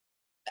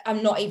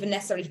I'm not even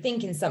necessarily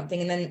thinking something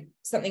and then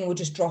something will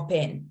just drop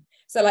in.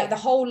 So like the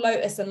whole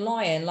Lotus and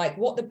Lion, like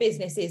what the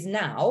business is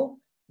now,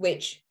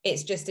 which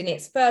it's just in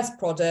its first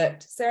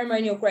product,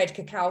 ceremonial grade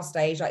cacao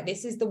stage, like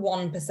this is the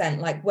 1%,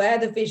 like where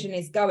the vision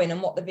is going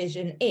and what the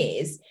vision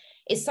is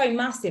so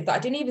massive that I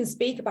didn't even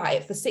speak about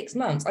it for 6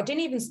 months. I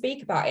didn't even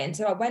speak about it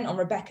until I went on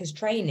Rebecca's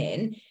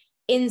training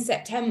in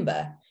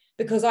September,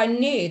 because I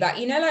knew that,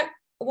 you know, like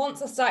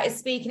once I started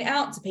speaking it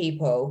out to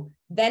people,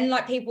 then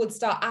like people would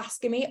start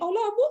asking me, oh,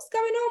 like, what's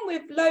going on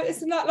with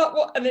Lotus and that, like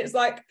what? And it's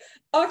like,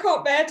 I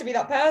can't bear to be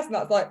that person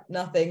that's like,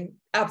 nothing,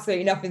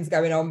 absolutely nothing's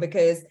going on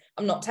because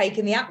I'm not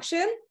taking the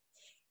action.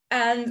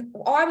 And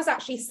I was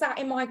actually sat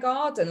in my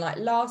garden like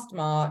last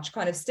March,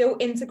 kind of still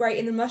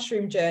integrating the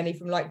mushroom journey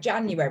from like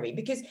January,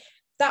 because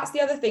that's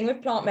the other thing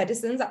with plant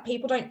medicines that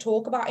people don't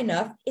talk about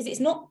enough, is it's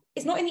not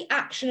in the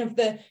action of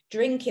the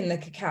drinking the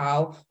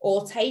cacao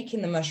or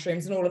taking the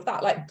mushrooms and all of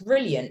that. Like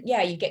brilliant.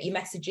 Yeah, you get your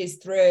messages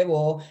through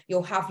or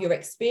you'll have your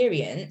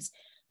experience,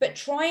 but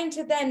trying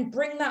to then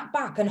bring that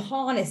back and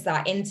harness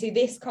that into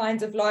this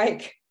kind of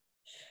like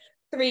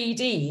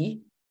 3D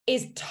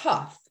is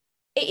tough.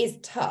 It is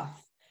tough.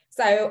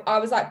 So I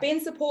was like being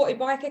supported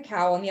by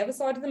cacao on the other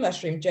side of the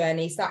mushroom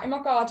journey, sat in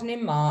my garden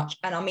in March.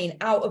 And I mean,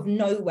 out of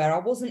nowhere, I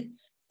wasn't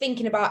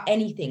thinking about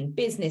anything,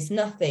 business,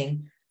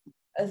 nothing.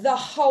 The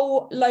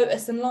whole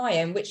Lotus and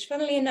Lion, which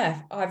funnily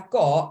enough, I've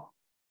got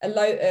a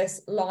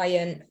Lotus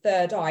Lion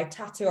third eye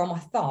tattoo on my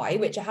thigh,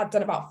 which I had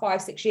done about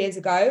 5-6 years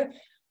ago,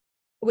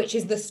 which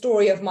is the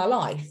story of my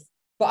life.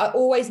 But I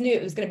always knew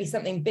it was going to be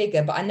something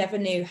bigger, but I never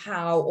knew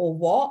how or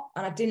what.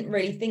 And I didn't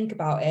really think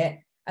about it.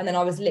 And then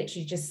I was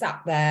literally just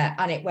sat there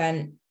and it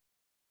went,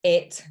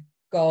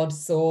 God,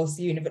 source,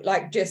 universe,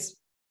 like just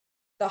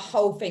the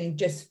whole thing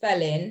just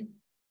fell in.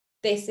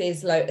 This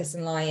is Lotus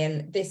and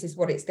Lion. This is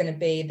what it's going to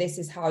be. This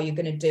is how you're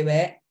going to do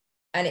it.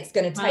 And it's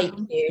going to take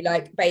you,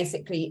 like,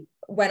 basically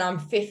when I'm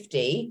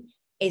 50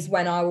 is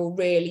when I will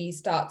really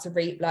start to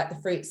reap like the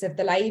fruits of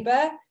the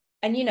labor.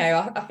 And, you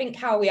know, I think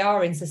how we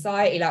are in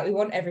society, like we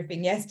want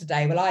everything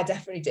yesterday. Well, I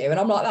definitely do. And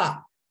I'm like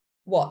that,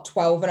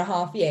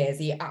 12.5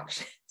 years? Are you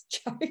actually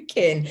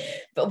joking.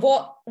 But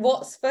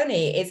what's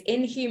funny is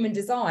in human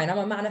design, I'm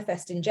a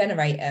manifesting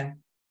generator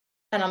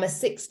and I'm a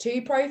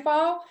 6-2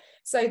 profile.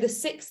 So the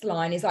 6th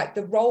line is like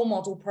the role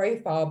model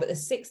profile, but the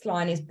 6th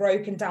line is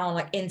broken down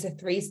like into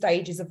 3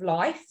 stages of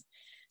life.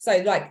 So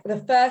like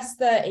the first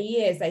 30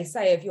 years, they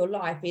say, of your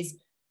life is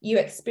you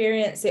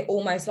experience it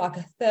almost like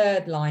a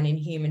 3rd line in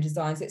human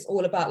design. So it's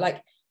all about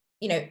like,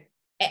 you know,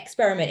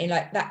 experimenting,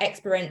 like that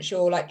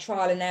experiential, like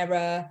trial and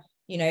error,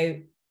 you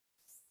know,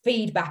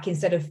 feedback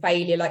instead of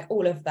failure, like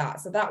all of that.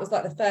 So that was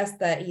like the first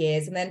 30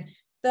 years. And then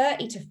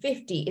 30 to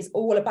 50 is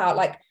all about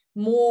like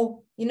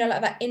more, you know,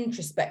 like that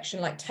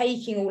introspection, like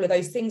taking all of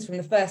those things from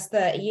the first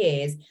 30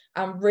 years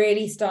and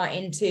really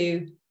starting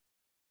to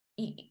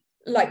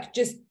like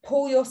just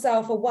pull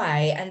yourself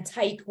away and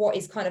take what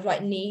is kind of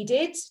like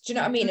needed. Do you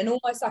know what I mean? And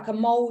almost like a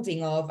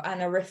molding of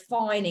and a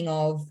refining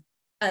of,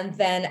 and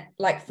then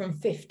like from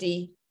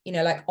 50, you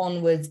know, like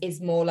onwards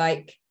is more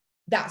like,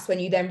 that's when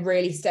you then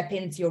really step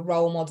into your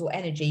role model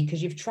energy,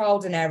 because you've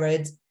trialed and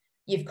errored,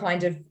 you've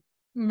kind of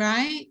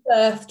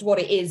birthed what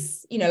it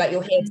is, you know, like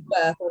you're here to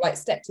birth, or like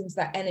stepped into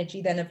that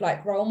energy then of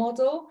like role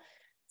model.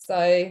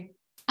 So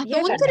I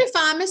wondered if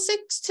I'm a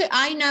 6-2.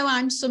 I know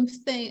I'm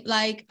something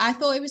like, I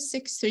thought it was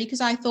 6-3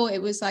 because I thought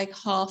it was like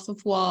half of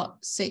what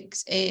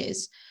 6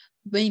 is.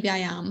 Maybe I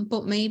am,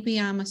 but maybe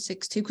I'm a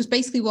 6-2 because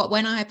basically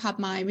when I've had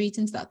my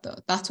readings,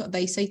 that's what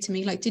they say to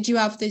me. Like, did you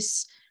have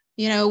this,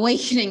 you know,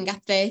 awakening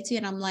at 30?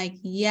 And I'm like,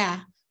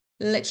 yeah,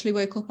 literally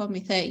woke up on my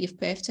 30th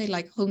birthday,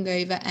 like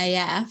hungover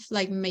AF,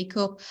 like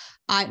makeup.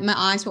 My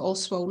eyes were all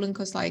swollen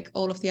because like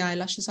all of the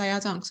eyelashes I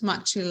had on, because I'm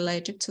actually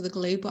allergic to the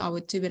glue, but I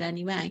would do it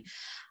anyway.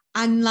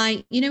 And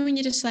like, you know, when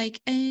you're just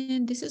like,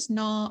 and this is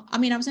not, I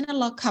mean, I was in a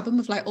log cabin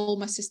with like all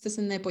my sisters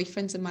and their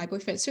boyfriends and my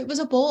boyfriend. So it was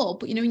a ball,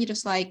 but you know, when you're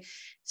just like,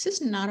 this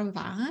is not a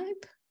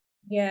vibe.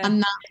 Yeah. And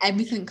that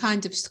everything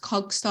kind of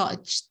cogs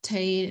started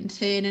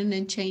turning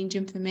and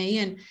changing for me.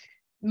 And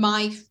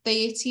my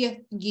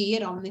 30th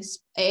year on this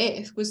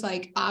earth was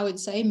like, I would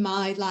say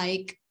my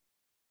like,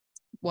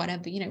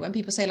 whatever, you know, when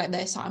people say like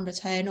their Saturn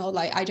return, or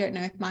like, I don't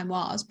know if mine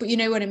was, but you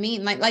know what I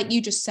mean? Like you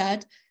just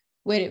said,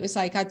 where it was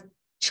like, I'd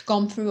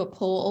gone through a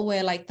portal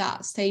where like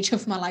that stage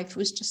of my life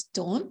was just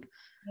done.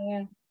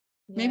 Yeah.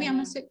 Maybe I'm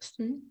a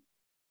 6-3.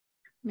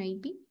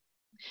 Maybe.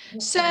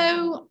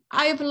 So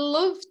I've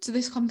loved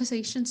this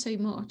conversation so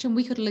much, and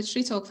we could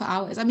literally talk for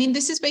hours. I mean,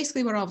 this is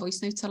basically what our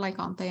voice notes are like,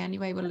 aren't they?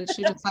 Anyway, we're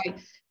literally just like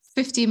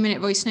 15-minute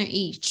voice note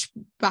each,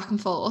 back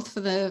and forth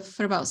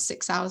for about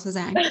 6 hours a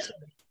day.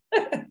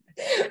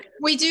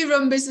 We do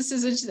run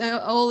businesses and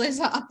all this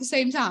at the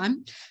same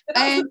time.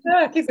 That's a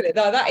perk, isn't it?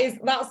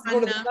 That's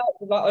one of the perks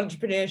of like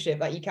entrepreneurship,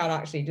 that you can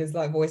actually just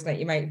like voice note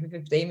your mate for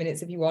 15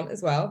 minutes if you want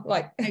as well.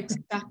 Like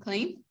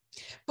exactly.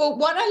 But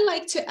what I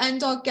like to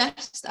end our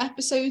guest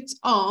episodes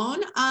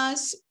on,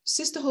 as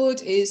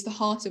sisterhood is the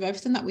heart of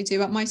everything that we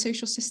do at My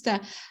Social Sister,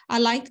 I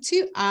like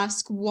to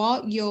ask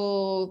what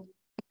your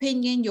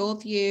opinion, your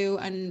view,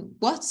 and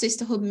what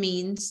sisterhood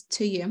means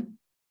to you.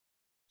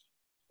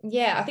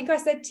 Yeah, I think I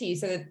said to you,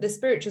 so the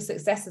Spiritual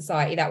Success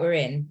Society that we're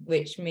in,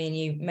 which me and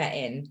you met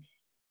in,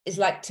 is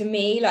like, to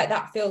me, like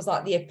that feels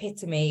like the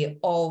epitome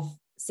of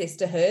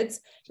sisterhood.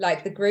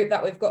 Like the group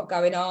that we've got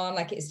going on,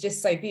 like it's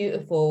just so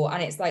beautiful.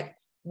 And it's like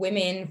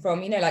women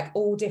from, you know, like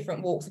all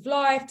different walks of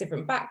life,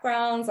 different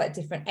backgrounds, like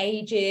different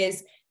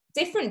ages,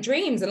 different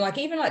dreams, and like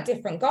even like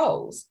different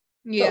goals.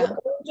 Yeah. But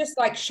we're all just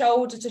like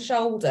shoulder to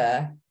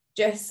shoulder,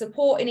 just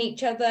supporting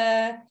each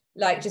other,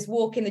 like just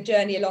walking the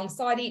journey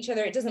alongside each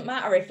other. It doesn't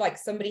matter if like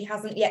somebody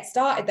hasn't yet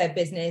started their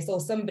business,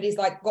 or somebody's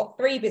like got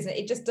 3 business.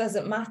 It just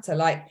doesn't matter.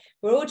 Like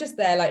we're all just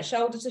there, like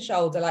shoulder to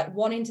shoulder, like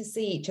wanting to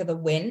see each other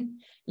win.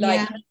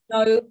 Like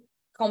no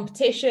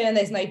competition,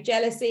 there's no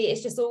jealousy.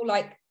 It's just all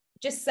like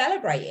just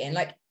celebrating,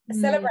 like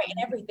celebrating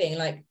everything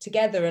like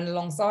together and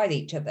alongside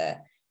each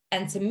other.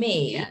 And to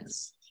me,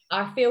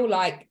 I feel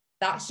like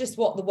that's just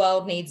what the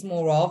world needs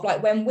more of.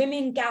 Like when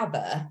women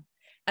gather,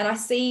 and I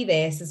see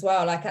this as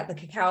well, like at the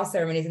cacao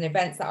ceremonies and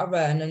events that I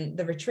run and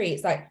the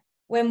retreats, like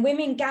when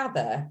women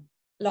gather,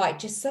 like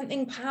just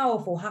something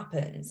powerful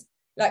happens.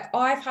 Like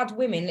I've had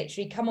women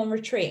literally come on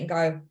retreat and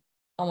go,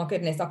 oh my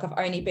goodness, like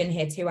I've only been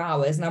here 2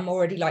 hours and I'm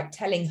already like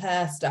telling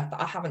her stuff that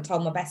I haven't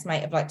told my best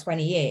mate of like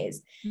 20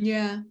 years.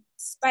 Yeah.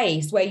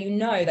 Space where you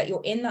know that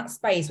you're in that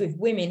space with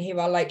women who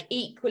are like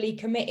equally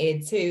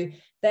committed to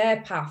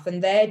their path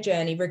and their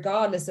journey,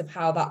 regardless of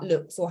how that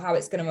looks or how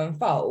it's going to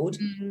unfold.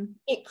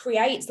 It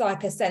creates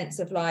like a sense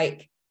of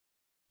like,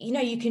 you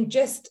know, you can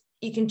just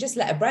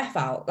let a breath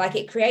out. Like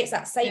it creates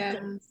that safety,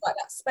 like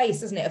that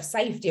space, doesn't it, of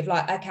safety, of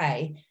like,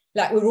 okay,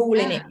 like we're all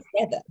in it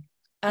together.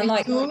 And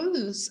it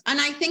does. And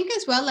I think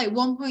as well, like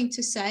one point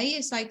to say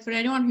is like, for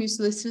anyone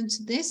who's listening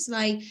to this,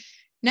 like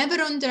never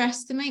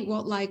underestimate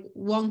what like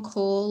one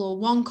call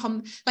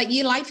or like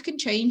your life can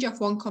change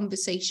off one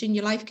conversation.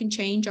 Your life can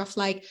change off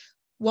like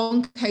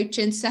one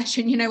coaching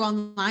session, you know,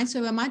 online.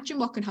 So imagine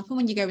what can happen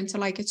when you go into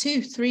like a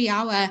 2-3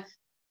 hour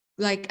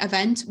like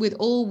event with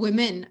all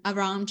women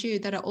around you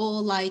that are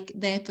all like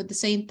there for the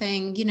same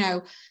thing, you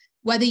know,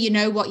 whether you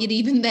know what you're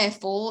even there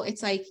for,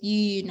 it's like you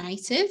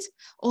united,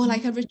 or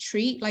like a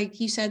retreat, like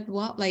you said,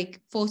 what,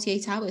 like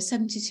 48 hours,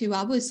 72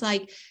 hours,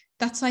 like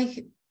that's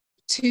like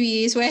 2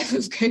 years worth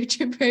of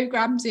coaching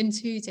programs in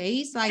 2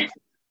 days. Like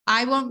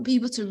I want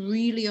people to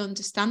really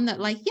understand that,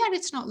 like, yeah,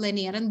 it's not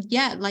linear, and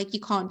yeah, like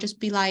you can't just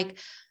be like,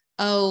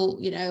 oh,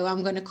 you know,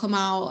 I'm going to come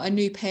out a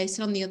new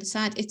person on the other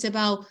side. It's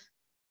about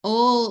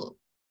all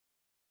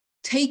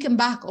taken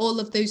back all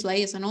of those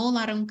layers and all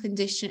that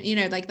unconditioned, you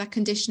know, like that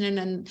conditioning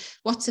and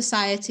what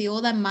society,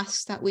 all them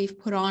masks that we've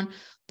put on.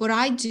 But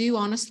I do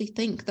honestly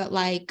think that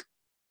like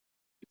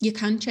you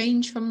can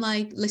change from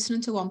like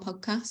listening to one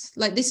podcast.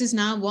 Like this is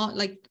now what,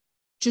 like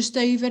just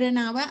over an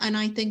hour. And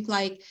I think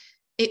like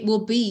it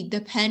will be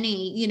the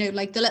penny, you know,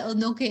 like the little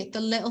nugget,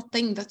 the little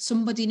thing that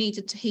somebody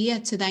needed to hear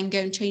to then go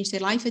and change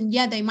their life. And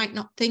yeah, they might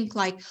not think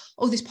like,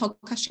 oh, this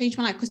podcast changed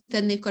my life, because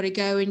then they've got to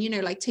go and, you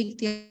know, like take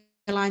the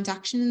aligned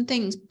action and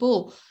things.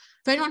 But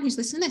for anyone who's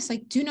listening to this,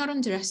 like, do not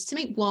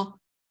underestimate what,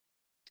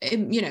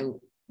 you know,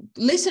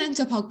 listening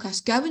to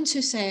podcasts, going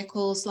to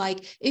circles,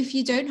 like if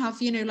you don't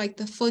have, you know, like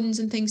the funds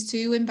and things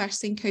to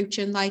invest in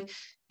coaching, like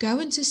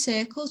going to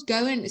circles,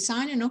 going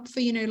signing up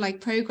for, you know,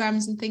 like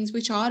programs and things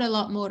which are a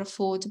lot more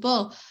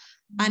affordable.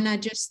 And I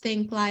just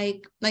think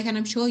like and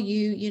I'm sure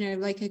you know,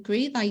 like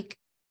agree, like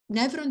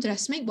never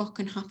underestimate what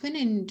can happen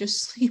in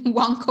just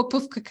one cup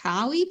of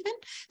cacao. Even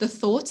the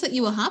thoughts that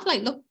you will have,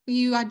 like, look,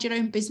 you had your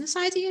own business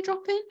idea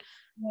drop in.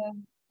 Yeah,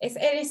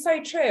 it is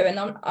so true. And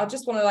I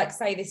just want to like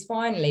say this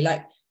finally,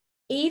 like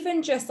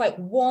even just like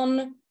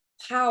one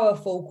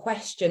powerful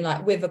question,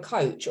 like with a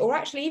coach, or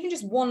actually even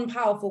just one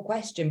powerful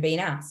question being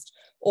asked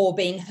or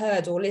being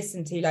heard or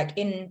listened to, like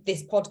in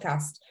this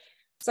podcast.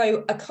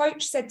 So a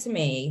coach said to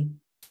me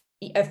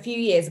a few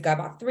years ago,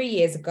 about 3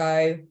 years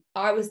ago,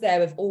 I was there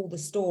with all the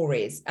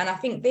stories. And I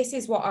think this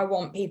is what I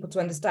want people to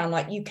understand.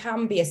 Like you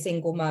can be a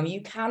single mum,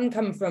 you can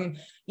come from,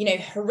 you know,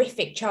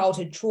 horrific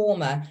childhood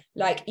trauma,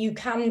 like you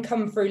can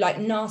come through like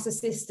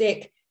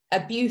narcissistic,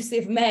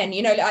 abusive men,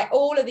 you know, like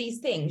all of these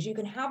things. You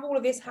can have all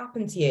of this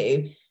happen to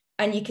you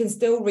and you can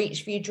still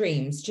reach for your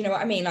dreams. Do you know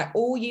what I mean? Like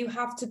all you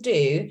have to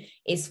do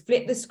is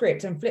flip the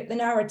script and flip the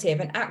narrative.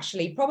 And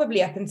actually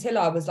probably up until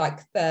I was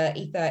like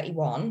 30,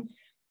 31,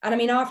 and I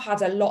mean, I've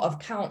had a lot of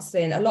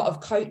counseling, a lot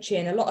of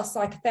coaching, a lot of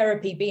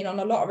psychotherapy, been on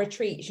a lot of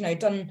retreats, you know,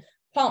 done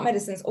plant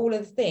medicines, all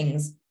of the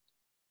things,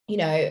 you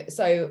know,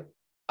 so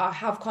I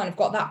have kind of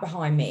got that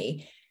behind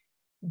me.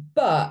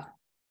 But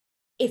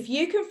if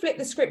you can flip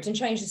the script and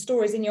change the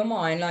stories in your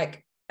mind,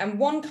 like, and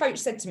one coach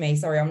said to me,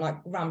 sorry, I'm like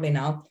rambling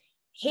now.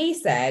 He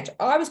said,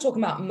 I was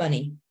talking about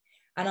money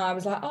and I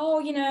was like, oh,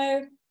 you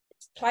know,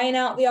 playing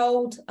out the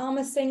old, I'm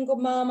a single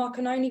mum, I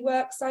can only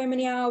work so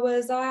many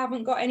hours, I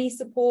haven't got any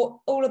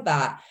support, all of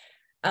that.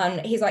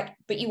 And he's like,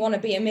 but you want to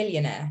be a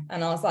millionaire?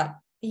 And I was like,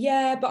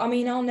 yeah, but I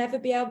mean, I'll never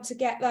be able to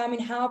get there. I mean,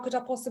 how could I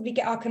possibly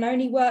I can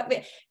only work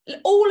there.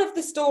 All of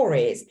the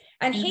stories.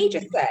 And he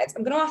just said,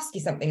 I'm going to ask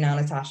you something now,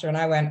 Natasha. And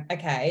I went,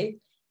 okay.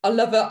 I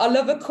love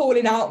a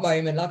calling out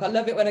moment. Like I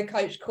love it when a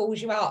coach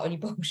calls you out on your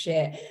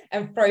bullshit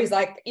and throws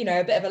like, you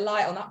know, a bit of a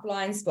light on that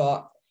blind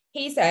spot.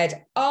 He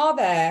said,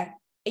 are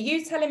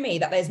you telling me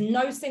that there's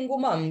no single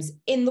mums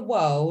in the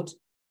world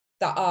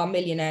that are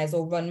millionaires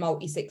or run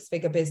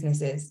multi-six-figure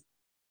businesses?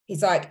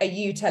 He's like, are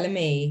you telling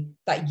me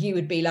that you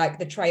would be like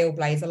the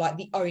trailblazer, like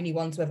the only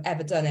one to have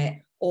ever done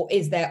it? Or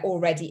is there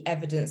already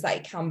evidence that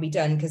it can be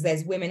done? Because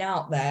there's women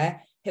out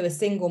there who are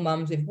single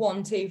mums with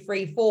 1, 2,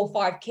 3, 4,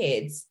 5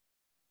 kids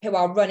who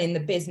are running the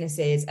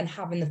businesses and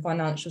having the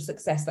financial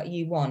success that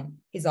you want.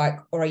 He's like,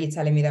 or are you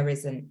telling me there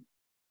isn't?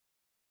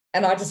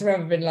 And I just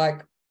remember being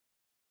like,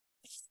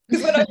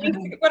 because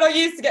when I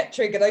used to get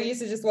triggered, I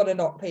used to just want to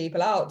knock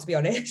people out, to be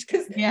honest.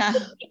 Because yeah,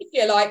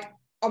 you're like,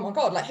 oh my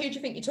God, like who do you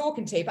think you're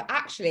talking to? But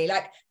actually,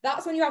 like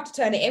that's when you have to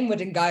turn it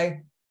inward and go,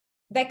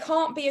 there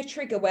can't be a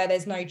trigger where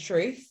there's no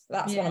truth.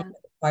 That's one of the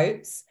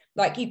quotes.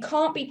 Like you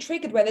can't be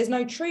triggered where there's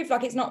no truth.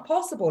 Like it's not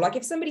possible. Like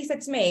if somebody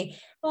said to me,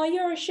 oh,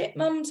 you're a shit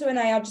mum to an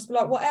A, I'd just be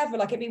like, whatever.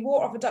 Like it'd be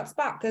water off a duck's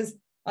back because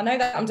I know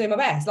that I'm doing my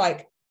best.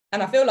 Like,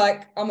 and I feel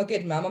like I'm a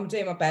good mum. I'm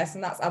doing my best,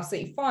 and that's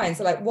absolutely fine.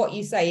 So like what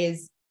you say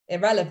is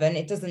irrelevant.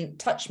 It doesn't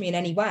touch me in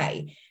any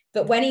way.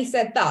 But when he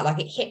said that, like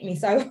it hit me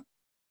so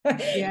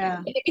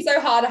yeah, it hit me so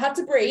hard. I had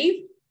to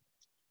breathe,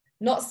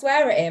 not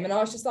swear at him. And I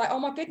was just like, oh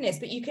my goodness.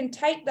 But you can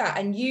take that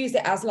and use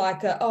it as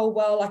like oh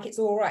well, like it's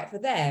all right for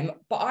them.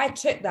 But I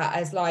took that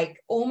as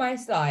like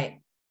almost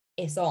like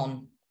it's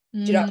on. Do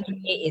you know what I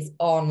mean? It is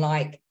on.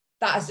 Like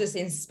that has just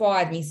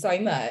inspired me so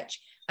much.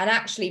 And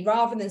actually,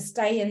 rather than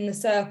stay in the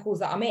circles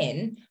that I'm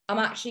in, I'm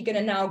actually going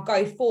to now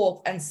go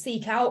forth and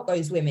seek out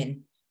those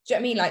women. Do you know what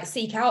I mean? Like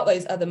seek out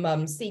those other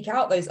mums, seek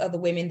out those other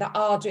women that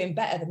are doing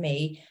better than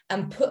me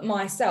and put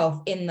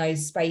myself in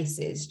those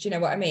spaces. Do you know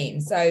what I mean?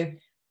 So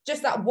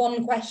just that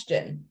one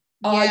question,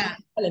 are you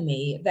telling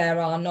me there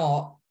are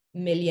not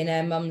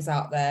millionaire mums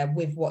out there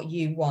with what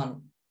you want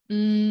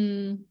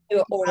who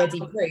are already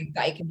proved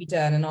that it can be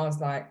done? And I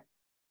was like,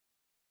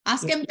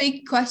 asking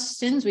big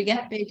questions, we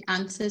get big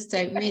answers,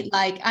 don't we?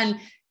 Like, and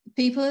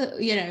people,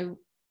 you know,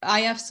 I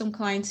have some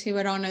clients who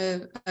are on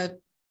a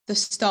the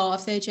start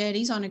of their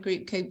journeys on a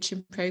group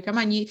coaching program.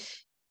 And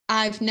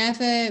I've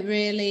never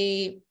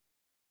really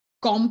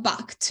gone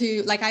back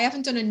to, like, I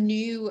haven't done a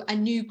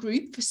new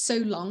group for so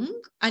long.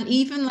 And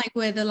even like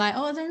where they're like,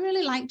 oh, they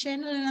really like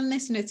journaling and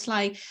this, and it's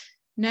like,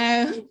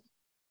 no,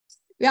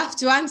 we have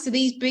to answer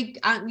these big,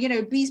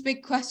 these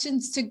big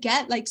questions to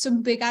get like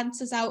some big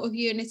answers out of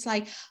you. And it's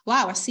like,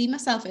 wow, I see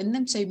myself in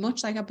them so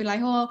much. Like I'd be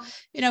like, oh,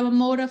 I'm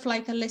more of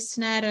like a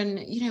listener,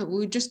 and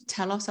we just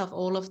tell ourselves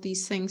all of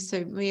these things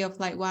to me of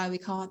like why we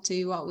can't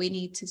do what we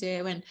need to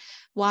do, and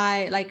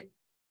why, like,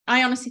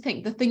 I honestly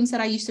think the things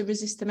that I used to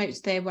resist the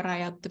most, they're what I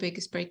had the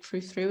biggest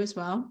breakthrough through as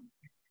well.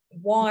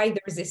 Why the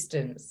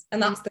resistance?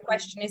 And that's the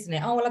question, isn't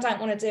it? Oh, well, I don't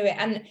want to do it.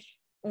 And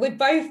we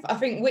both, I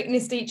think,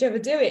 witnessed each other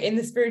do it in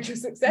the spiritual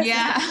success.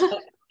 Yeah.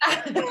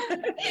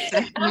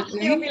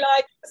 Ashley will be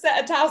like,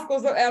 set a task or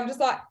something. I'm just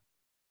like,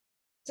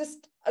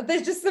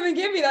 there's just something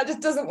in me that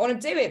just doesn't want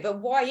to do it. But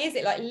why is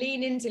it? Like,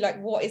 lean into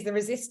like, what is the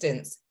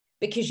resistance?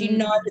 Because you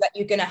know that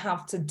you're going to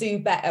have to do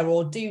better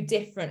or do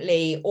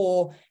differently,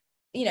 or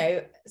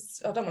I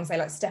don't want to say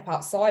like step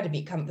outside of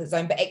your comfort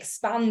zone, but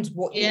expand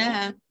what you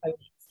do. Do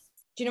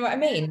you know what I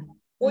mean?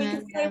 Or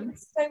you can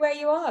stay where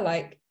you are.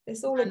 Like,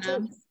 it's all a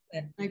choice.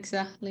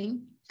 Exactly.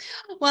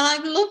 Well,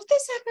 I've loved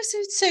this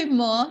episode so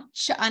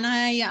much, and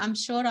I'm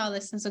sure our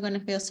listeners are going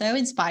to feel so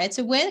inspired.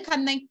 So where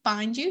can they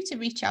find you to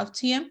reach out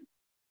to you?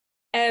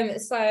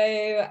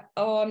 So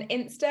on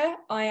Insta,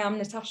 I am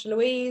Natasha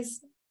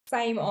Louise.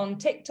 Same on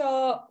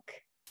TikTok.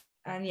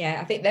 And yeah,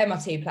 I think they're my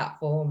two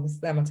platforms.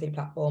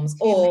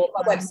 Or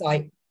my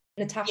website,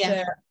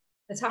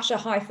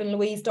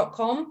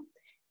 natasha-louise.com,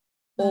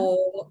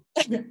 or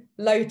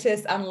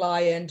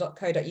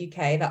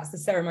lotusandlion.co.uk. That's the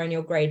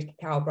ceremonial grade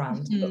cacao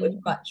brand, but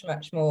with much,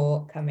 much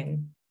more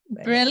coming.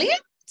 Brilliant.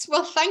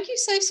 Well, thank you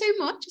so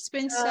much. It's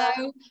been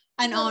so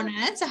an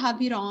honor to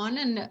have you on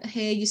and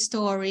hear your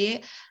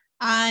story.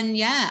 And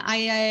yeah,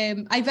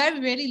 I very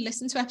rarely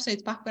listen to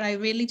episodes back, but I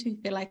really do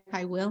feel like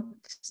I will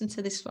listen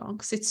to this one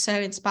because it's so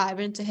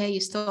inspiring to hear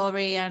your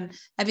story and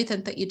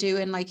everything that you're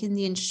doing, like, in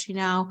the industry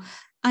now.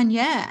 And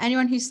yeah,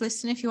 anyone who's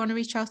listening, if you want to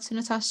reach out to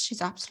Natasha,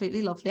 she's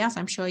absolutely lovely, as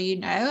I'm sure you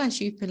know,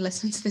 as you've been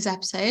listening to this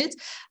episode.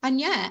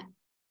 And yeah,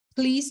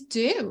 please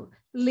do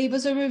leave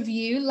us a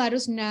review, let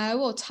us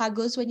know, or tag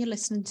us when you're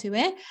listening to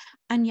it.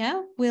 And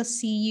yeah, we'll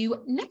see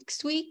you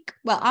next week.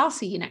 Well, I'll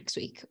see you next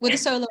week with a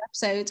solo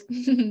episode.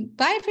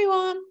 Bye,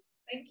 everyone.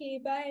 Thank you.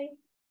 Bye.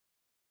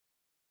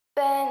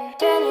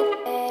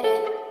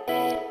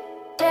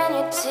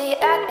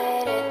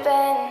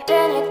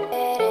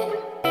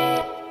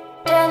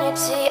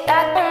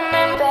 I